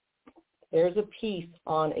 there's a piece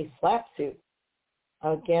on a SLAPP suit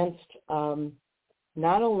against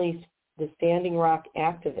not only the Standing Rock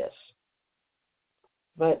activists,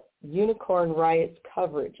 but Unicorn Riot's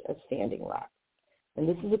coverage of Standing Rock. And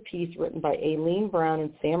this is a piece written by Aileen Brown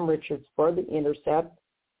and Sam Richards for The Intercept.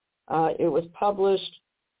 It was published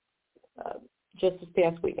just this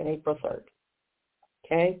past week on April 3rd.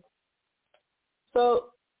 Okay? So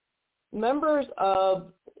members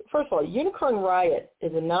of, first of all, Unicorn Riot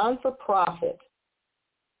is a non-for-profit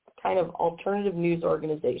kind of alternative news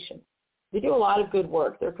organization. They do a lot of good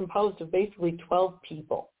work. They're composed of basically 12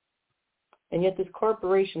 people. And yet this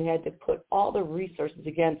corporation had to put all the resources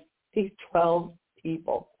against these 12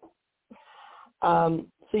 people. So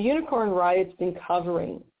Unicorn Riot's been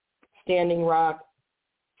covering Standing Rock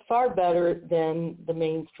far better than the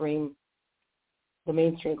mainstream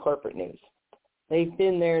corporate news. They've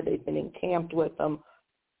been there. They've been encamped with them.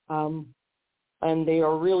 And they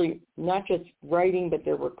are really not just writing, but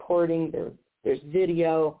they're recording. There's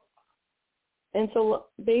video. And so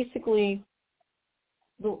basically,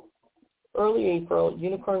 early April,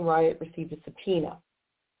 Unicorn Riot received a subpoena.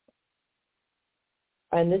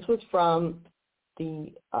 And this was from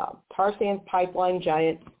the tar sands pipeline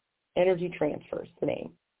giant Energy Transfer, is the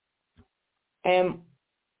name. And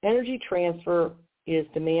Energy Transfer is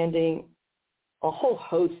demanding a whole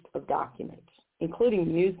host of documents, including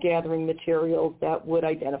news-gathering materials that would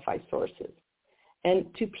identify sources. And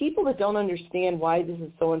to people that don't understand why this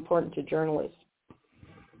is so important to journalists,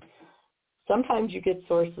 sometimes you get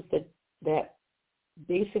sources that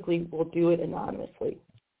basically will do it anonymously.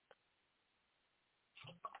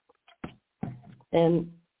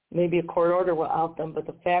 And maybe a court order will out them, but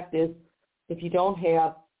the fact is, if you don't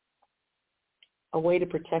have a way to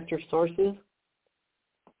protect your sources,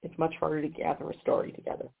 it's much harder to gather a story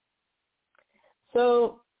together.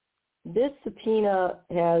 So this subpoena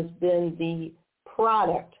has been the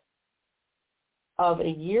product of a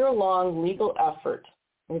year-long legal effort,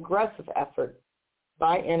 an aggressive effort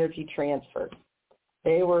by Energy Transfer.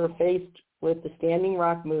 They were faced with the Standing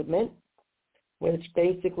Rock movement, which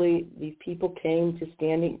basically these people came to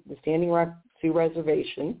the Standing Rock Sioux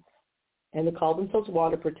Reservation, and they called themselves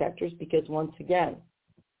water protectors because, once again,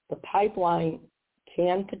 the pipeline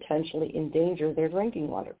can potentially endanger their drinking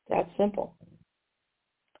water. That's simple.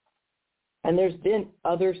 And there's been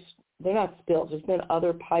others, they're not spills, there's been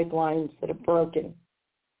other pipelines that have broken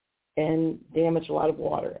and damaged a lot of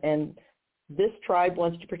water. And this tribe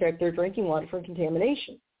wants to protect their drinking water from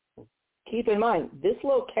contamination. Keep in mind, this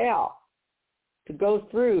locale, to go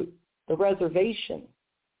through the reservation,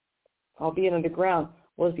 albeit underground,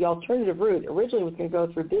 was the alternative route. Originally it was going to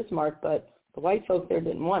go through Bismarck, but the white folk there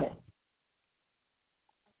didn't want it.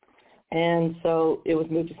 And so it was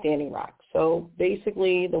moved to Standing Rock. So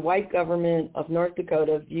basically the white government of North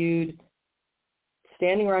Dakota viewed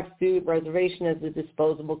Standing Rock Sioux Reservation as a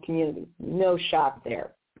disposable community. No shock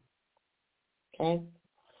there. Okay?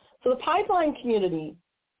 So the pipeline community,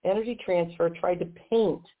 Energy Transfer, tried to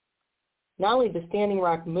paint not only the Standing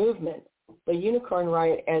Rock movement, but Unicorn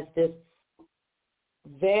Riot as this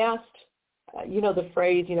vast, the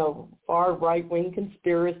phrase, far right-wing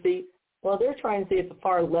conspiracy. Well, they're trying to say it's a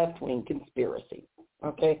far left-wing conspiracy,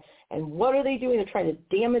 okay? And what are they doing? They're trying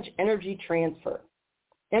to damage Energy Transfer.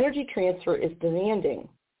 Energy Transfer is demanding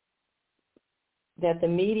that the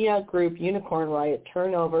media group Unicorn Riot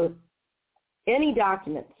turn over any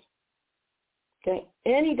documents, okay?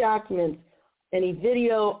 Any documents, any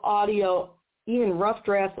video, audio, even rough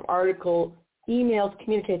drafts of articles, emails,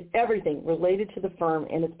 communicates, everything related to the firm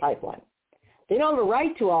and its pipeline. They don't have a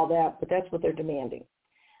right to all that, but that's what they're demanding.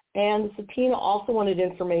 And the subpoena also wanted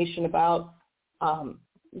information about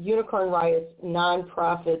Unicorn Riot's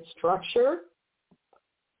nonprofit structure,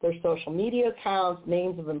 their social media accounts,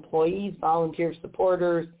 names of employees, volunteer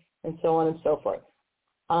supporters, and so on and so forth.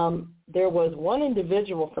 There was one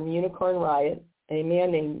individual from Unicorn Riot, a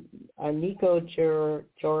man named Nico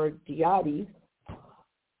Georgiades,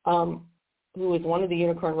 who was one of the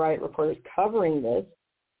Unicorn Riot reporters covering this,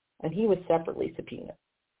 and he was separately subpoenaed.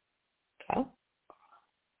 Okay?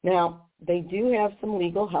 Now, they do have some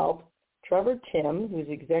legal help. Trevor Tim, who's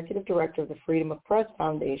executive director of the Freedom of Press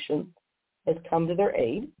Foundation, has come to their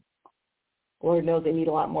aid. Lord knows they need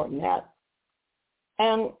a lot more than that.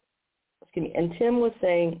 And And Tim was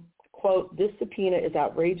saying, quote, "This subpoena is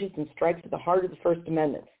outrageous and strikes at the heart of the First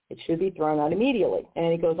Amendment. It should be thrown out immediately."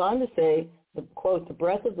 And he goes on to say, quote, "The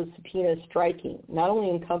breadth of the subpoena is striking, not only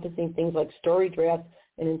encompassing things like story drafts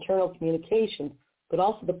and internal communications, but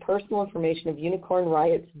also the personal information of Unicorn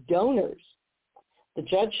Riot's donors. The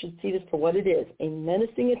judge should see this for what it is, a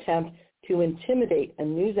menacing attempt to intimidate a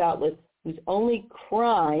news outlet whose only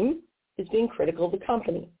crime is being critical of the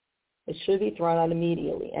company. It should be thrown out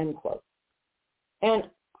immediately," end quote. And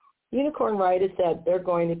Unicorn Riot has said they're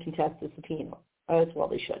going to contest the subpoena. As well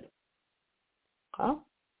they should. Huh?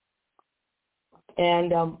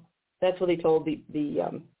 And that's what they told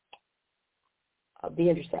the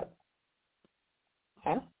Intercept.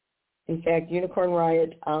 Okay? In fact, Unicorn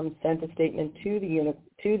Riot sent a statement to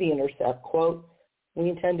the Intercept, quote, "We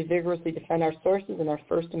intend to vigorously defend our sources and our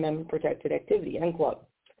First Amendment protected activity," end quote.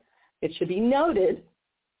 It should be noted,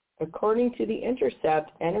 according to the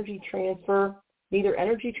Intercept, neither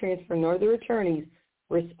Energy Transfer nor their attorneys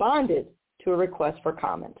responded to a request for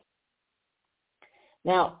comment.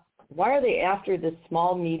 Now, why are they after this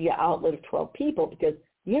small media outlet of 12 people? Because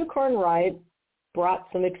Unicorn Riot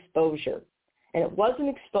brought some exposure. And it wasn't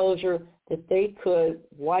exposure that they could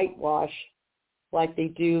whitewash like they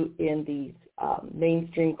do in these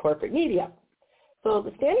mainstream corporate media. So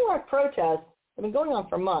the Standing Rock protests have been going on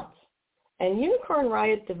for months. And Unicorn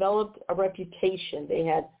Riot developed a reputation.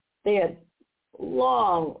 They had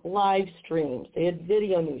long live streams. They had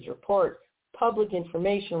video news reports, public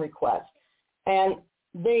information requests. And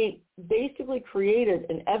they basically created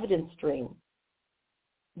an evidence stream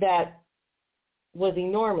that was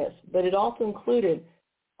enormous, but it also included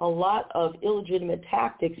a lot of illegitimate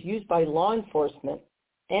tactics used by law enforcement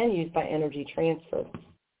and used by Energy Transfer.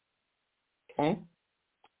 Okay?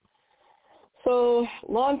 So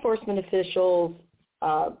law enforcement officials,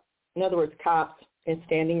 in other words, cops in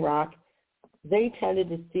Standing Rock, they tended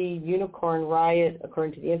to see Unicorn Riot,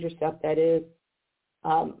 according to the Intercept, that is,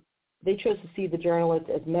 they chose to see the journalists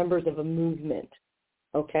as members of a movement,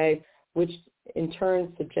 okay, which in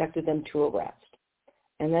turn subjected them to arrest.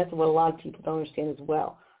 And that's what a lot of people don't understand as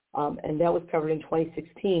well. And that was covered in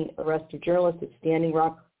 2016, arrest of journalists at Standing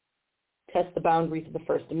Rock test the boundaries of the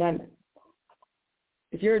First Amendment.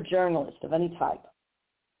 If you're a journalist of any type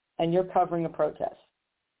and you're covering a protest,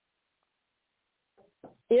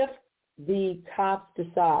 if the cops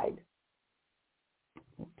decide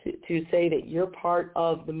to say that you're part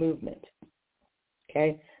of the movement,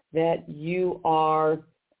 okay, that you are,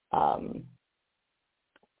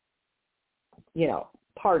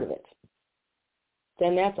 part of it,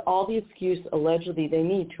 then that's all the excuse allegedly they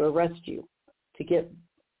need to arrest you to get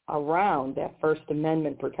around that First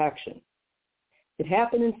Amendment protection. It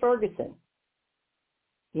happened in Ferguson.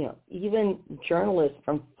 Even journalists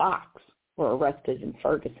from Fox were arrested in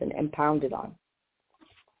Ferguson and pounded on.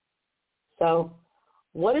 So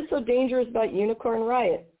what is so dangerous about Unicorn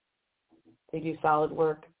Riot? They do solid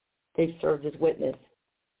work. They've served as witness.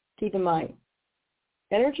 Keep in mind,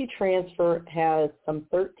 Energy Transfer has some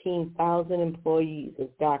 13,000 employees, as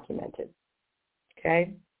documented.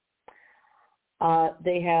 Okay?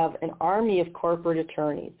 They have an army of corporate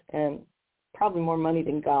attorneys and probably more money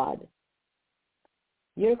than God.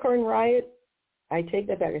 Unicorn Riot, I take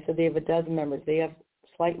that back. I said they have a dozen members. They have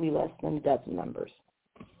slightly less than a dozen members.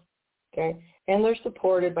 Okay? And they're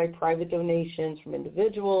supported by private donations from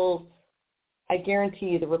individuals. I guarantee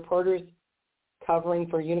you the reporters covering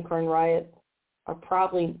for Unicorn Riot are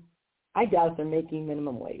probably, I doubt they're making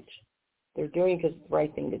minimum wage. They're doing it because it's the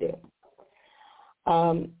right thing to do.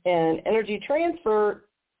 And Energy Transfer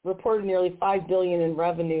reported nearly $5 billion in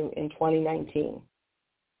revenue in 2019.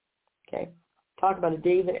 Okay? Talk about a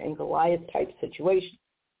David and Goliath type situation.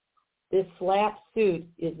 This SLAPP suit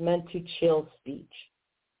is meant to chill speech.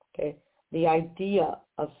 Okay? The idea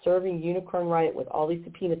of serving Unicorn Riot with all these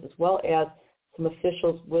subpoenas, as well as some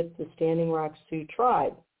officials with the Standing Rock Sioux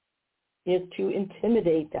tribe, is to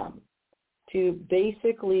intimidate them, to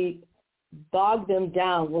basically bog them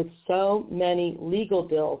down with so many legal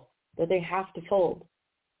bills that they have to fold.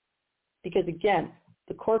 Because, again,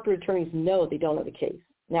 the corporate attorneys know they don't have the case.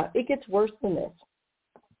 Now, it gets worse than this.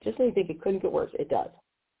 Just when you think it couldn't get worse, it does.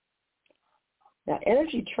 Now,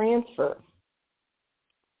 Energy Transfer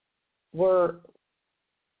were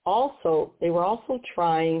also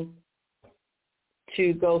trying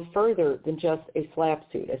to go further than just a SLAPP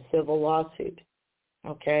suit, a civil lawsuit,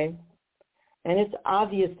 okay? And it's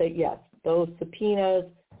obvious that, yes, those subpoenas,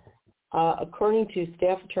 according to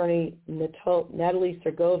staff attorney Natalie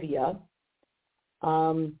Segovia,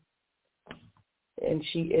 and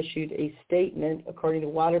she issued a statement, according to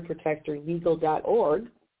waterprotectorlegal.org,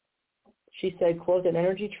 She said, quote, "An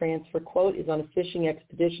Energy Transfer, quote, is on a fishing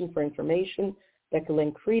expedition for information that could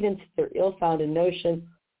lend credence to their ill-founded notion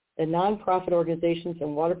that nonprofit organizations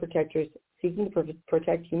and water protectors seeking to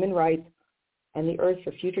protect human rights and the earth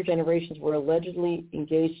for future generations were allegedly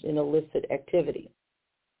engaged in illicit activity."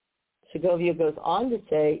 Segovia goes on to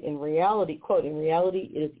say, in reality, quote, "In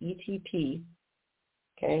reality, it is ETP,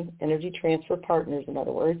 okay, Energy Transfer Partners, in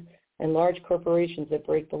other words, and large corporations that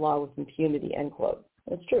break the law with impunity," end quote.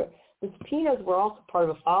 That's true. The subpoenas were also part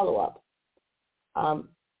of a follow-up.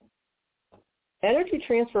 Energy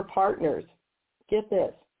Transfer Partners, get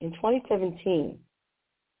this, in 2017,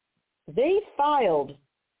 they filed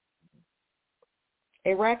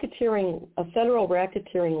a federal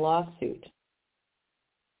racketeering lawsuit,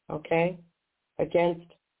 okay,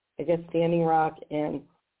 against Standing Rock and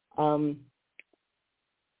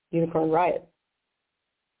Unicorn Riot.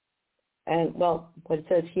 And, well, what it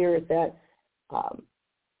says here is that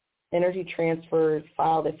Energy Transfers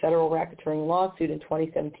filed a federal racketeering lawsuit in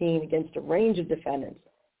 2017 against a range of defendants.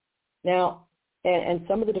 Now, and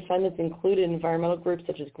some of the defendants included environmental groups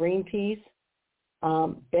such as Greenpeace,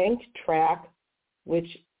 BankTrack, which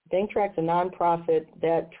BankTrack's a nonprofit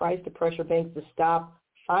that tries to pressure banks to stop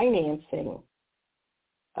financing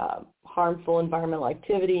harmful environmental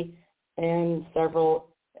activity, and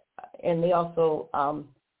they also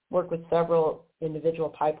work with several individual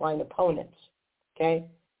pipeline opponents. Okay.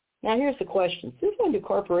 Now here's the question: since when do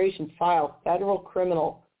corporations file federal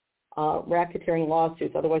criminal racketeering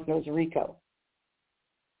lawsuits, otherwise known as RICO?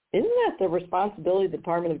 Isn't that the responsibility of the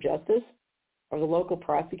Department of Justice or the local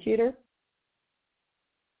prosecutor?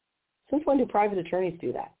 Since when do private attorneys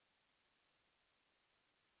do that?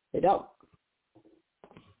 They don't.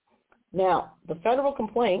 Now, the federal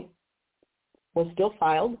complaint was still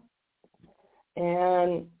filed,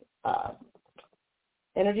 and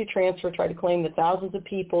Energy Transfer tried to claim that thousands of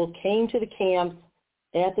people came to the camps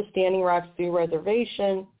at the Standing Rock Sioux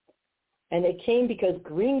Reservation, and they came because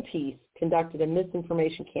Greenpeace conducted a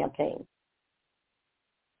misinformation campaign.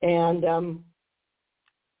 And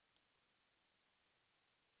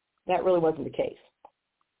that really wasn't the case.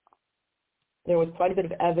 There was quite a bit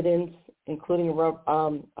of evidence, including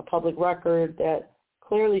a public record, that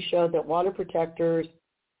clearly showed that water protectors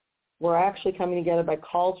were actually coming together by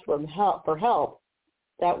calls for help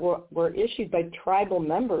that were issued by tribal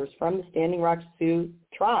members from the Standing Rock Sioux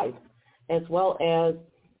tribe, as well as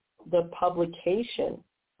the publication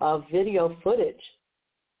of video footage,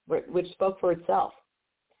 which spoke for itself.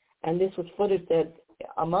 And this was footage that,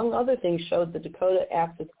 among other things, showed the Dakota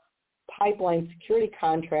Access pipeline security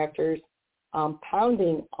contractors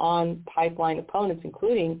pounding on pipeline opponents,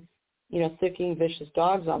 including, sicking vicious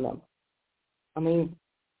dogs on them. I mean,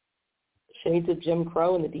 shades of Jim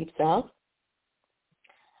Crow in the Deep South.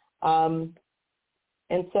 And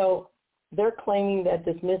so they're claiming that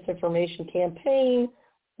this misinformation campaign,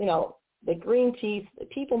 the Greenpeace, the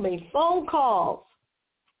people made phone calls,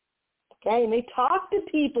 okay, and they talked to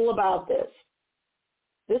people about this.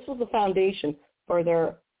 This was the foundation for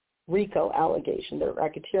their RICO allegation, their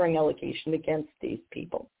racketeering allegation against these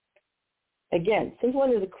people. Again, since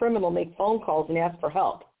when does a criminal make phone calls and ask for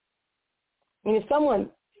help? I mean, if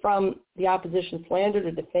someone from the opposition slandered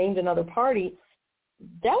or defamed another party,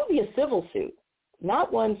 that would be a civil suit,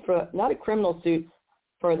 not a criminal suit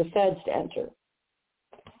for the feds to enter.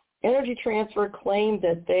 Energy Transfer claimed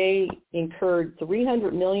that they incurred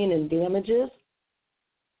 $300 million in damages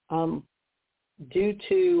due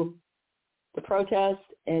to the protest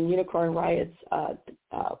and Unicorn Riot's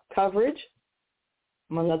coverage,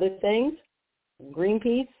 among other things.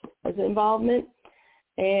 Greenpeace has involvement.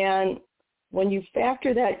 And when you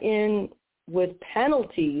factor that in with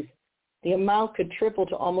penalties, the amount could triple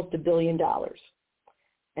to almost $1 billion.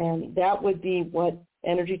 And that would be what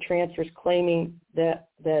Energy Transfer is claiming that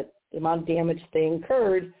the amount of damage they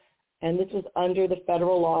incurred. And this was under the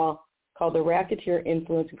federal law called the Racketeer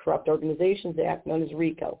Influence and Corrupt Organizations Act, known as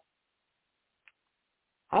RICO.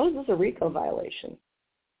 How is this a RICO violation?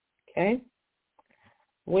 Okay.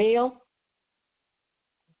 Well,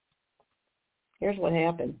 here's what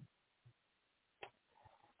happened.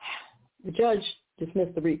 The judge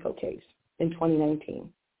dismissed the RICO case in 2019.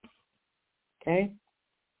 Okay.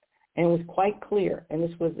 And it was quite clear, and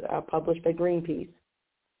this was published by Greenpeace.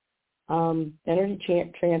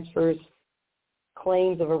 Energy Transfer's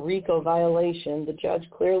claims of a RICO violation, the judge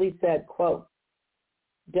clearly said, quote,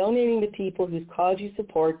 "Donating to people whose cause you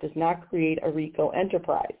support does not create a RICO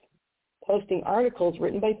enterprise. Posting articles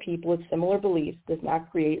written by people with similar beliefs does not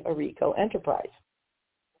create a RICO enterprise."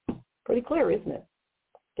 Pretty clear, isn't it?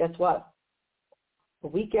 Guess what? A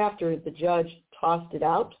week after the judge tossed it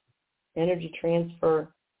out, Energy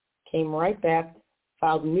Transfer came right back,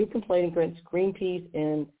 filed a new complaint against Greenpeace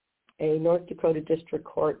in a North Dakota district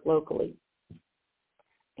court locally.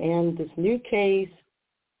 And this new case,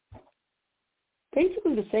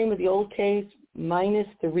 basically the same as the old case, minus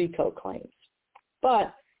the RICO claims.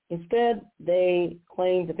 But instead, they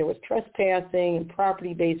claimed that there was trespassing and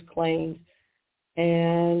property-based claims,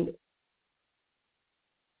 and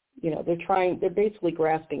they're basically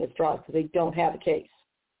grasping at straws because they don't have a case.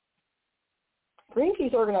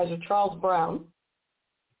 Greenpeace organizer Charles Brown,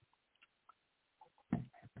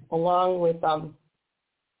 along with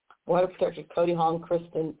water protectors Cody Hall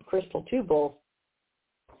and Crystal Tubal,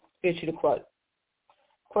 issued a quote.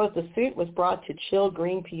 Quote, "The suit was brought to chill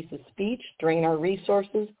Greenpeace's speech, drain our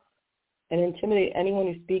resources, and intimidate anyone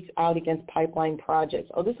who speaks out against pipeline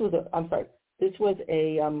projects." Oh, this was a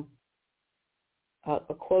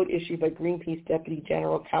quote issued by Greenpeace Deputy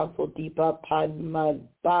General Counsel Deepa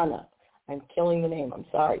Padmanabhana. I'm killing the name, I'm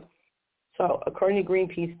sorry. So, according to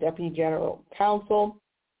Greenpeace Deputy General Counsel,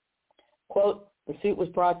 quote, "The suit was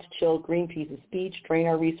brought to chill Greenpeace's speech, drain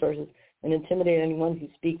our resources, and intimidate anyone who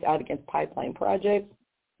speaks out against pipeline projects.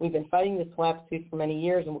 We've been fighting this SLAPP suit for many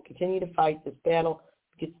years and will continue to fight this battle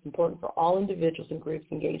because it's important for all individuals and groups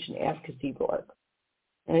engaged in advocacy work."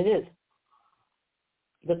 And it is.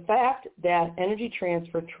 The fact that Energy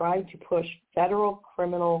Transfer tried to push federal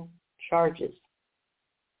criminal charges,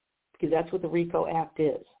 because that's what the RICO Act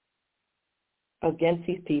is, against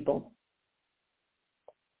these people,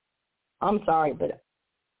 I'm sorry, but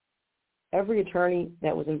every attorney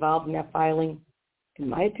that was involved in that filing, in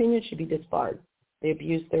my opinion, should be disbarred. They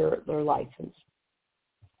abused their license.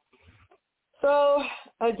 So,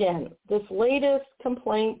 again, this latest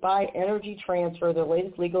complaint by Energy Transfer, their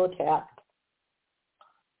latest legal attack,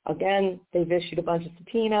 again, they've issued a bunch of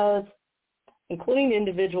subpoenas, including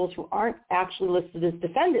individuals who aren't actually listed as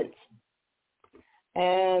defendants.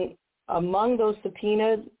 And among those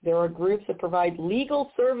subpoenas, there are groups that provide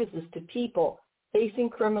legal services to people facing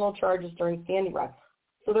criminal charges during Standing Rock.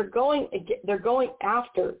 So they're going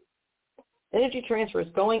after, Energy Transfer is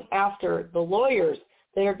going after the lawyers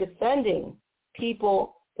that are defending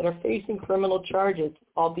people that are facing criminal charges,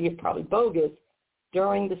 albeit probably bogus,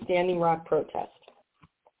 during the Standing Rock protest.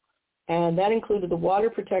 And that included the Water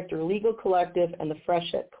Protector Legal Collective and the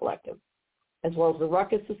Freshet Collective, as well as the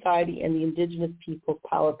Ruckus Society and the Indigenous Peoples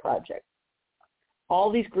Power Project. All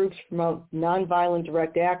these groups promote nonviolent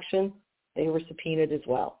direct action. They were subpoenaed as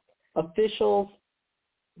well. Officials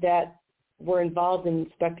that were involved in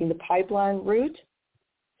inspecting the pipeline route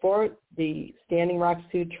for the Standing Rock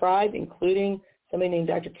Sioux tribe, including somebody named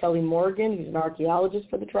Dr. Kelly Morgan, who's an archaeologist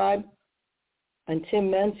for the tribe, and Tim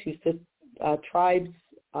Mentz, who's the tribe's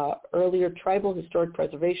earlier tribal historic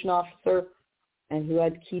preservation officer and who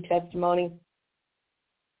had key testimony.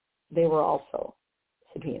 They were also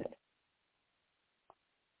subpoenaed.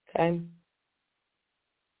 Okay?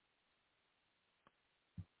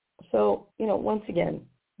 So, once again,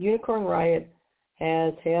 Unicorn Riot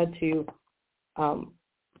has had to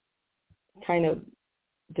kind of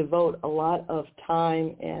devote a lot of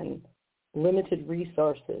time and limited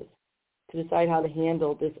resources to decide how to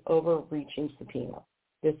handle this overreaching subpoena,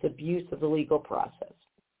 this abuse of the legal process.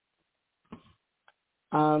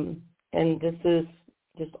 And this is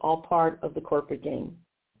just all part of the corporate game.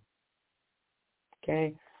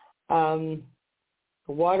 Okay? The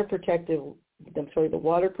Water Protector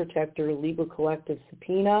Legal Collective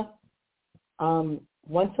subpoena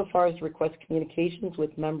went so far as to request communications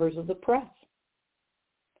with members of the press.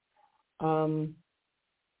 And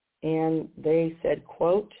they said,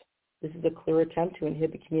 quote, "This is a clear attempt to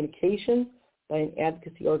inhibit communication by an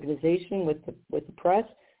advocacy organization with the press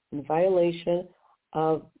in violation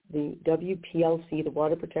of the WPLC, the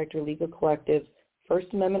Water Protector Legal Collective's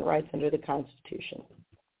First Amendment rights under the Constitution."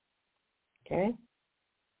 Okay?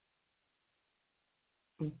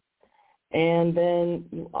 And then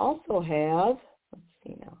you also have, let's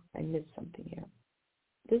see now, I missed something here.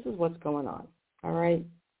 This is what's going on, all right?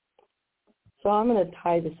 So I'm going to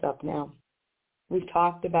tie this up now. We've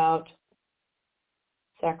talked about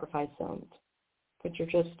sacrifice zones, which are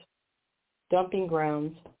just dumping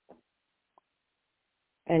grounds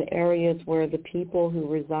and areas where the people who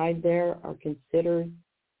reside there are considered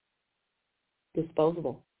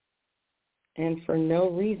disposable, and for no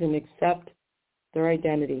reason except their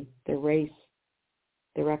identity, their race,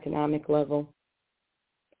 their economic level.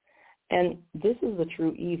 And this is the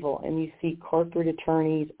true evil, and you see corporate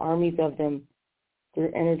attorneys, armies of them,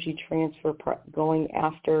 through Energy Transfer going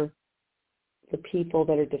after the people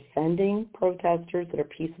that are defending protesters that are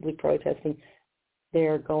peaceably protesting.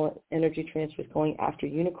 Energy Transfer is going after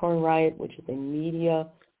Unicorn Riot, which is a media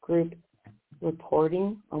group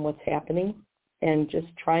reporting on what's happening and just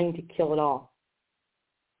trying to kill it all.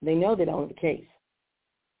 They know they don't have a case.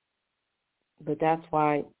 But that's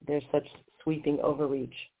why there's such sweeping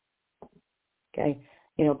overreach. Okay?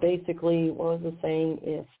 Basically, what was the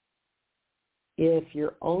saying? If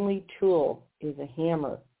your only tool is a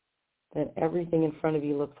hammer, then everything in front of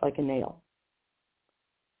you looks like a nail.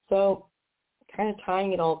 So, kind of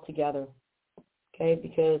tying it all together, okay?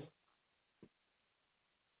 Because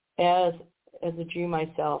as a Jew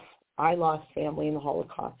myself, I lost family in the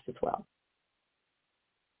Holocaust as well.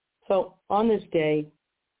 So, on this day,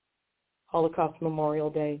 Holocaust Memorial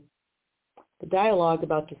Day, the dialogue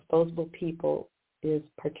about disposable people is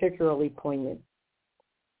particularly poignant.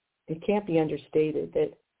 It can't be understated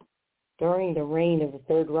that during the reign of the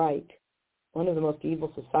Third Reich, one of the most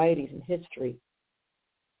evil societies in history,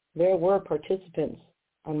 there were participants,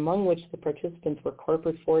 among which the participants were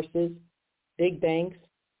corporate forces, big banks,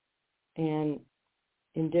 and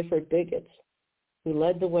indifferent bigots who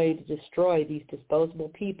led the way to destroy these disposable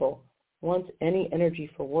people once any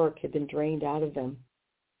energy for work had been drained out of them.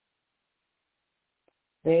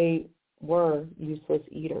 They were useless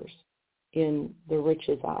eaters in the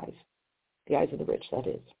rich's eyes, the eyes of the rich, that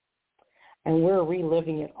is. And we're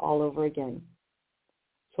reliving it all over again.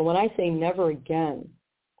 So when I say never again,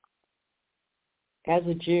 as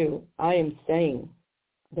a Jew, I am saying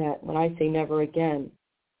that when I say never again,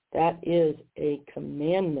 that is a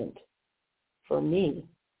commandment for me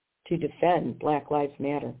to defend Black Lives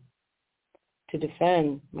Matter, to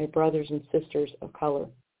defend my brothers and sisters of color,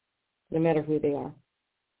 no matter who they are.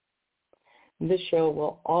 And this show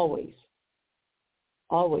will always,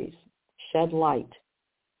 always shed light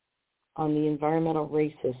on the environmental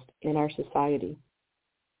racist in our society,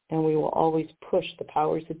 and we will always push the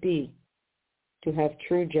powers that be to have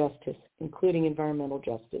true justice, including environmental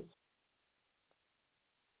justice.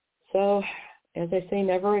 So, as I say,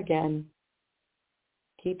 never again.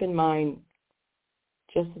 Keep in mind,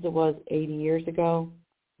 just as it was 80 years ago,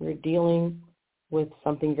 we're dealing with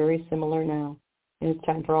something very similar now. And it's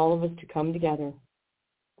time for all of us to come together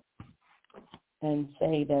and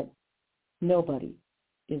say that nobody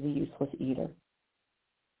is a useless eater.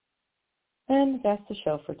 And that's the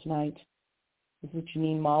show for tonight. This is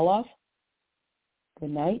Jeanine Molloff.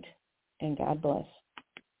 Good night, and God bless.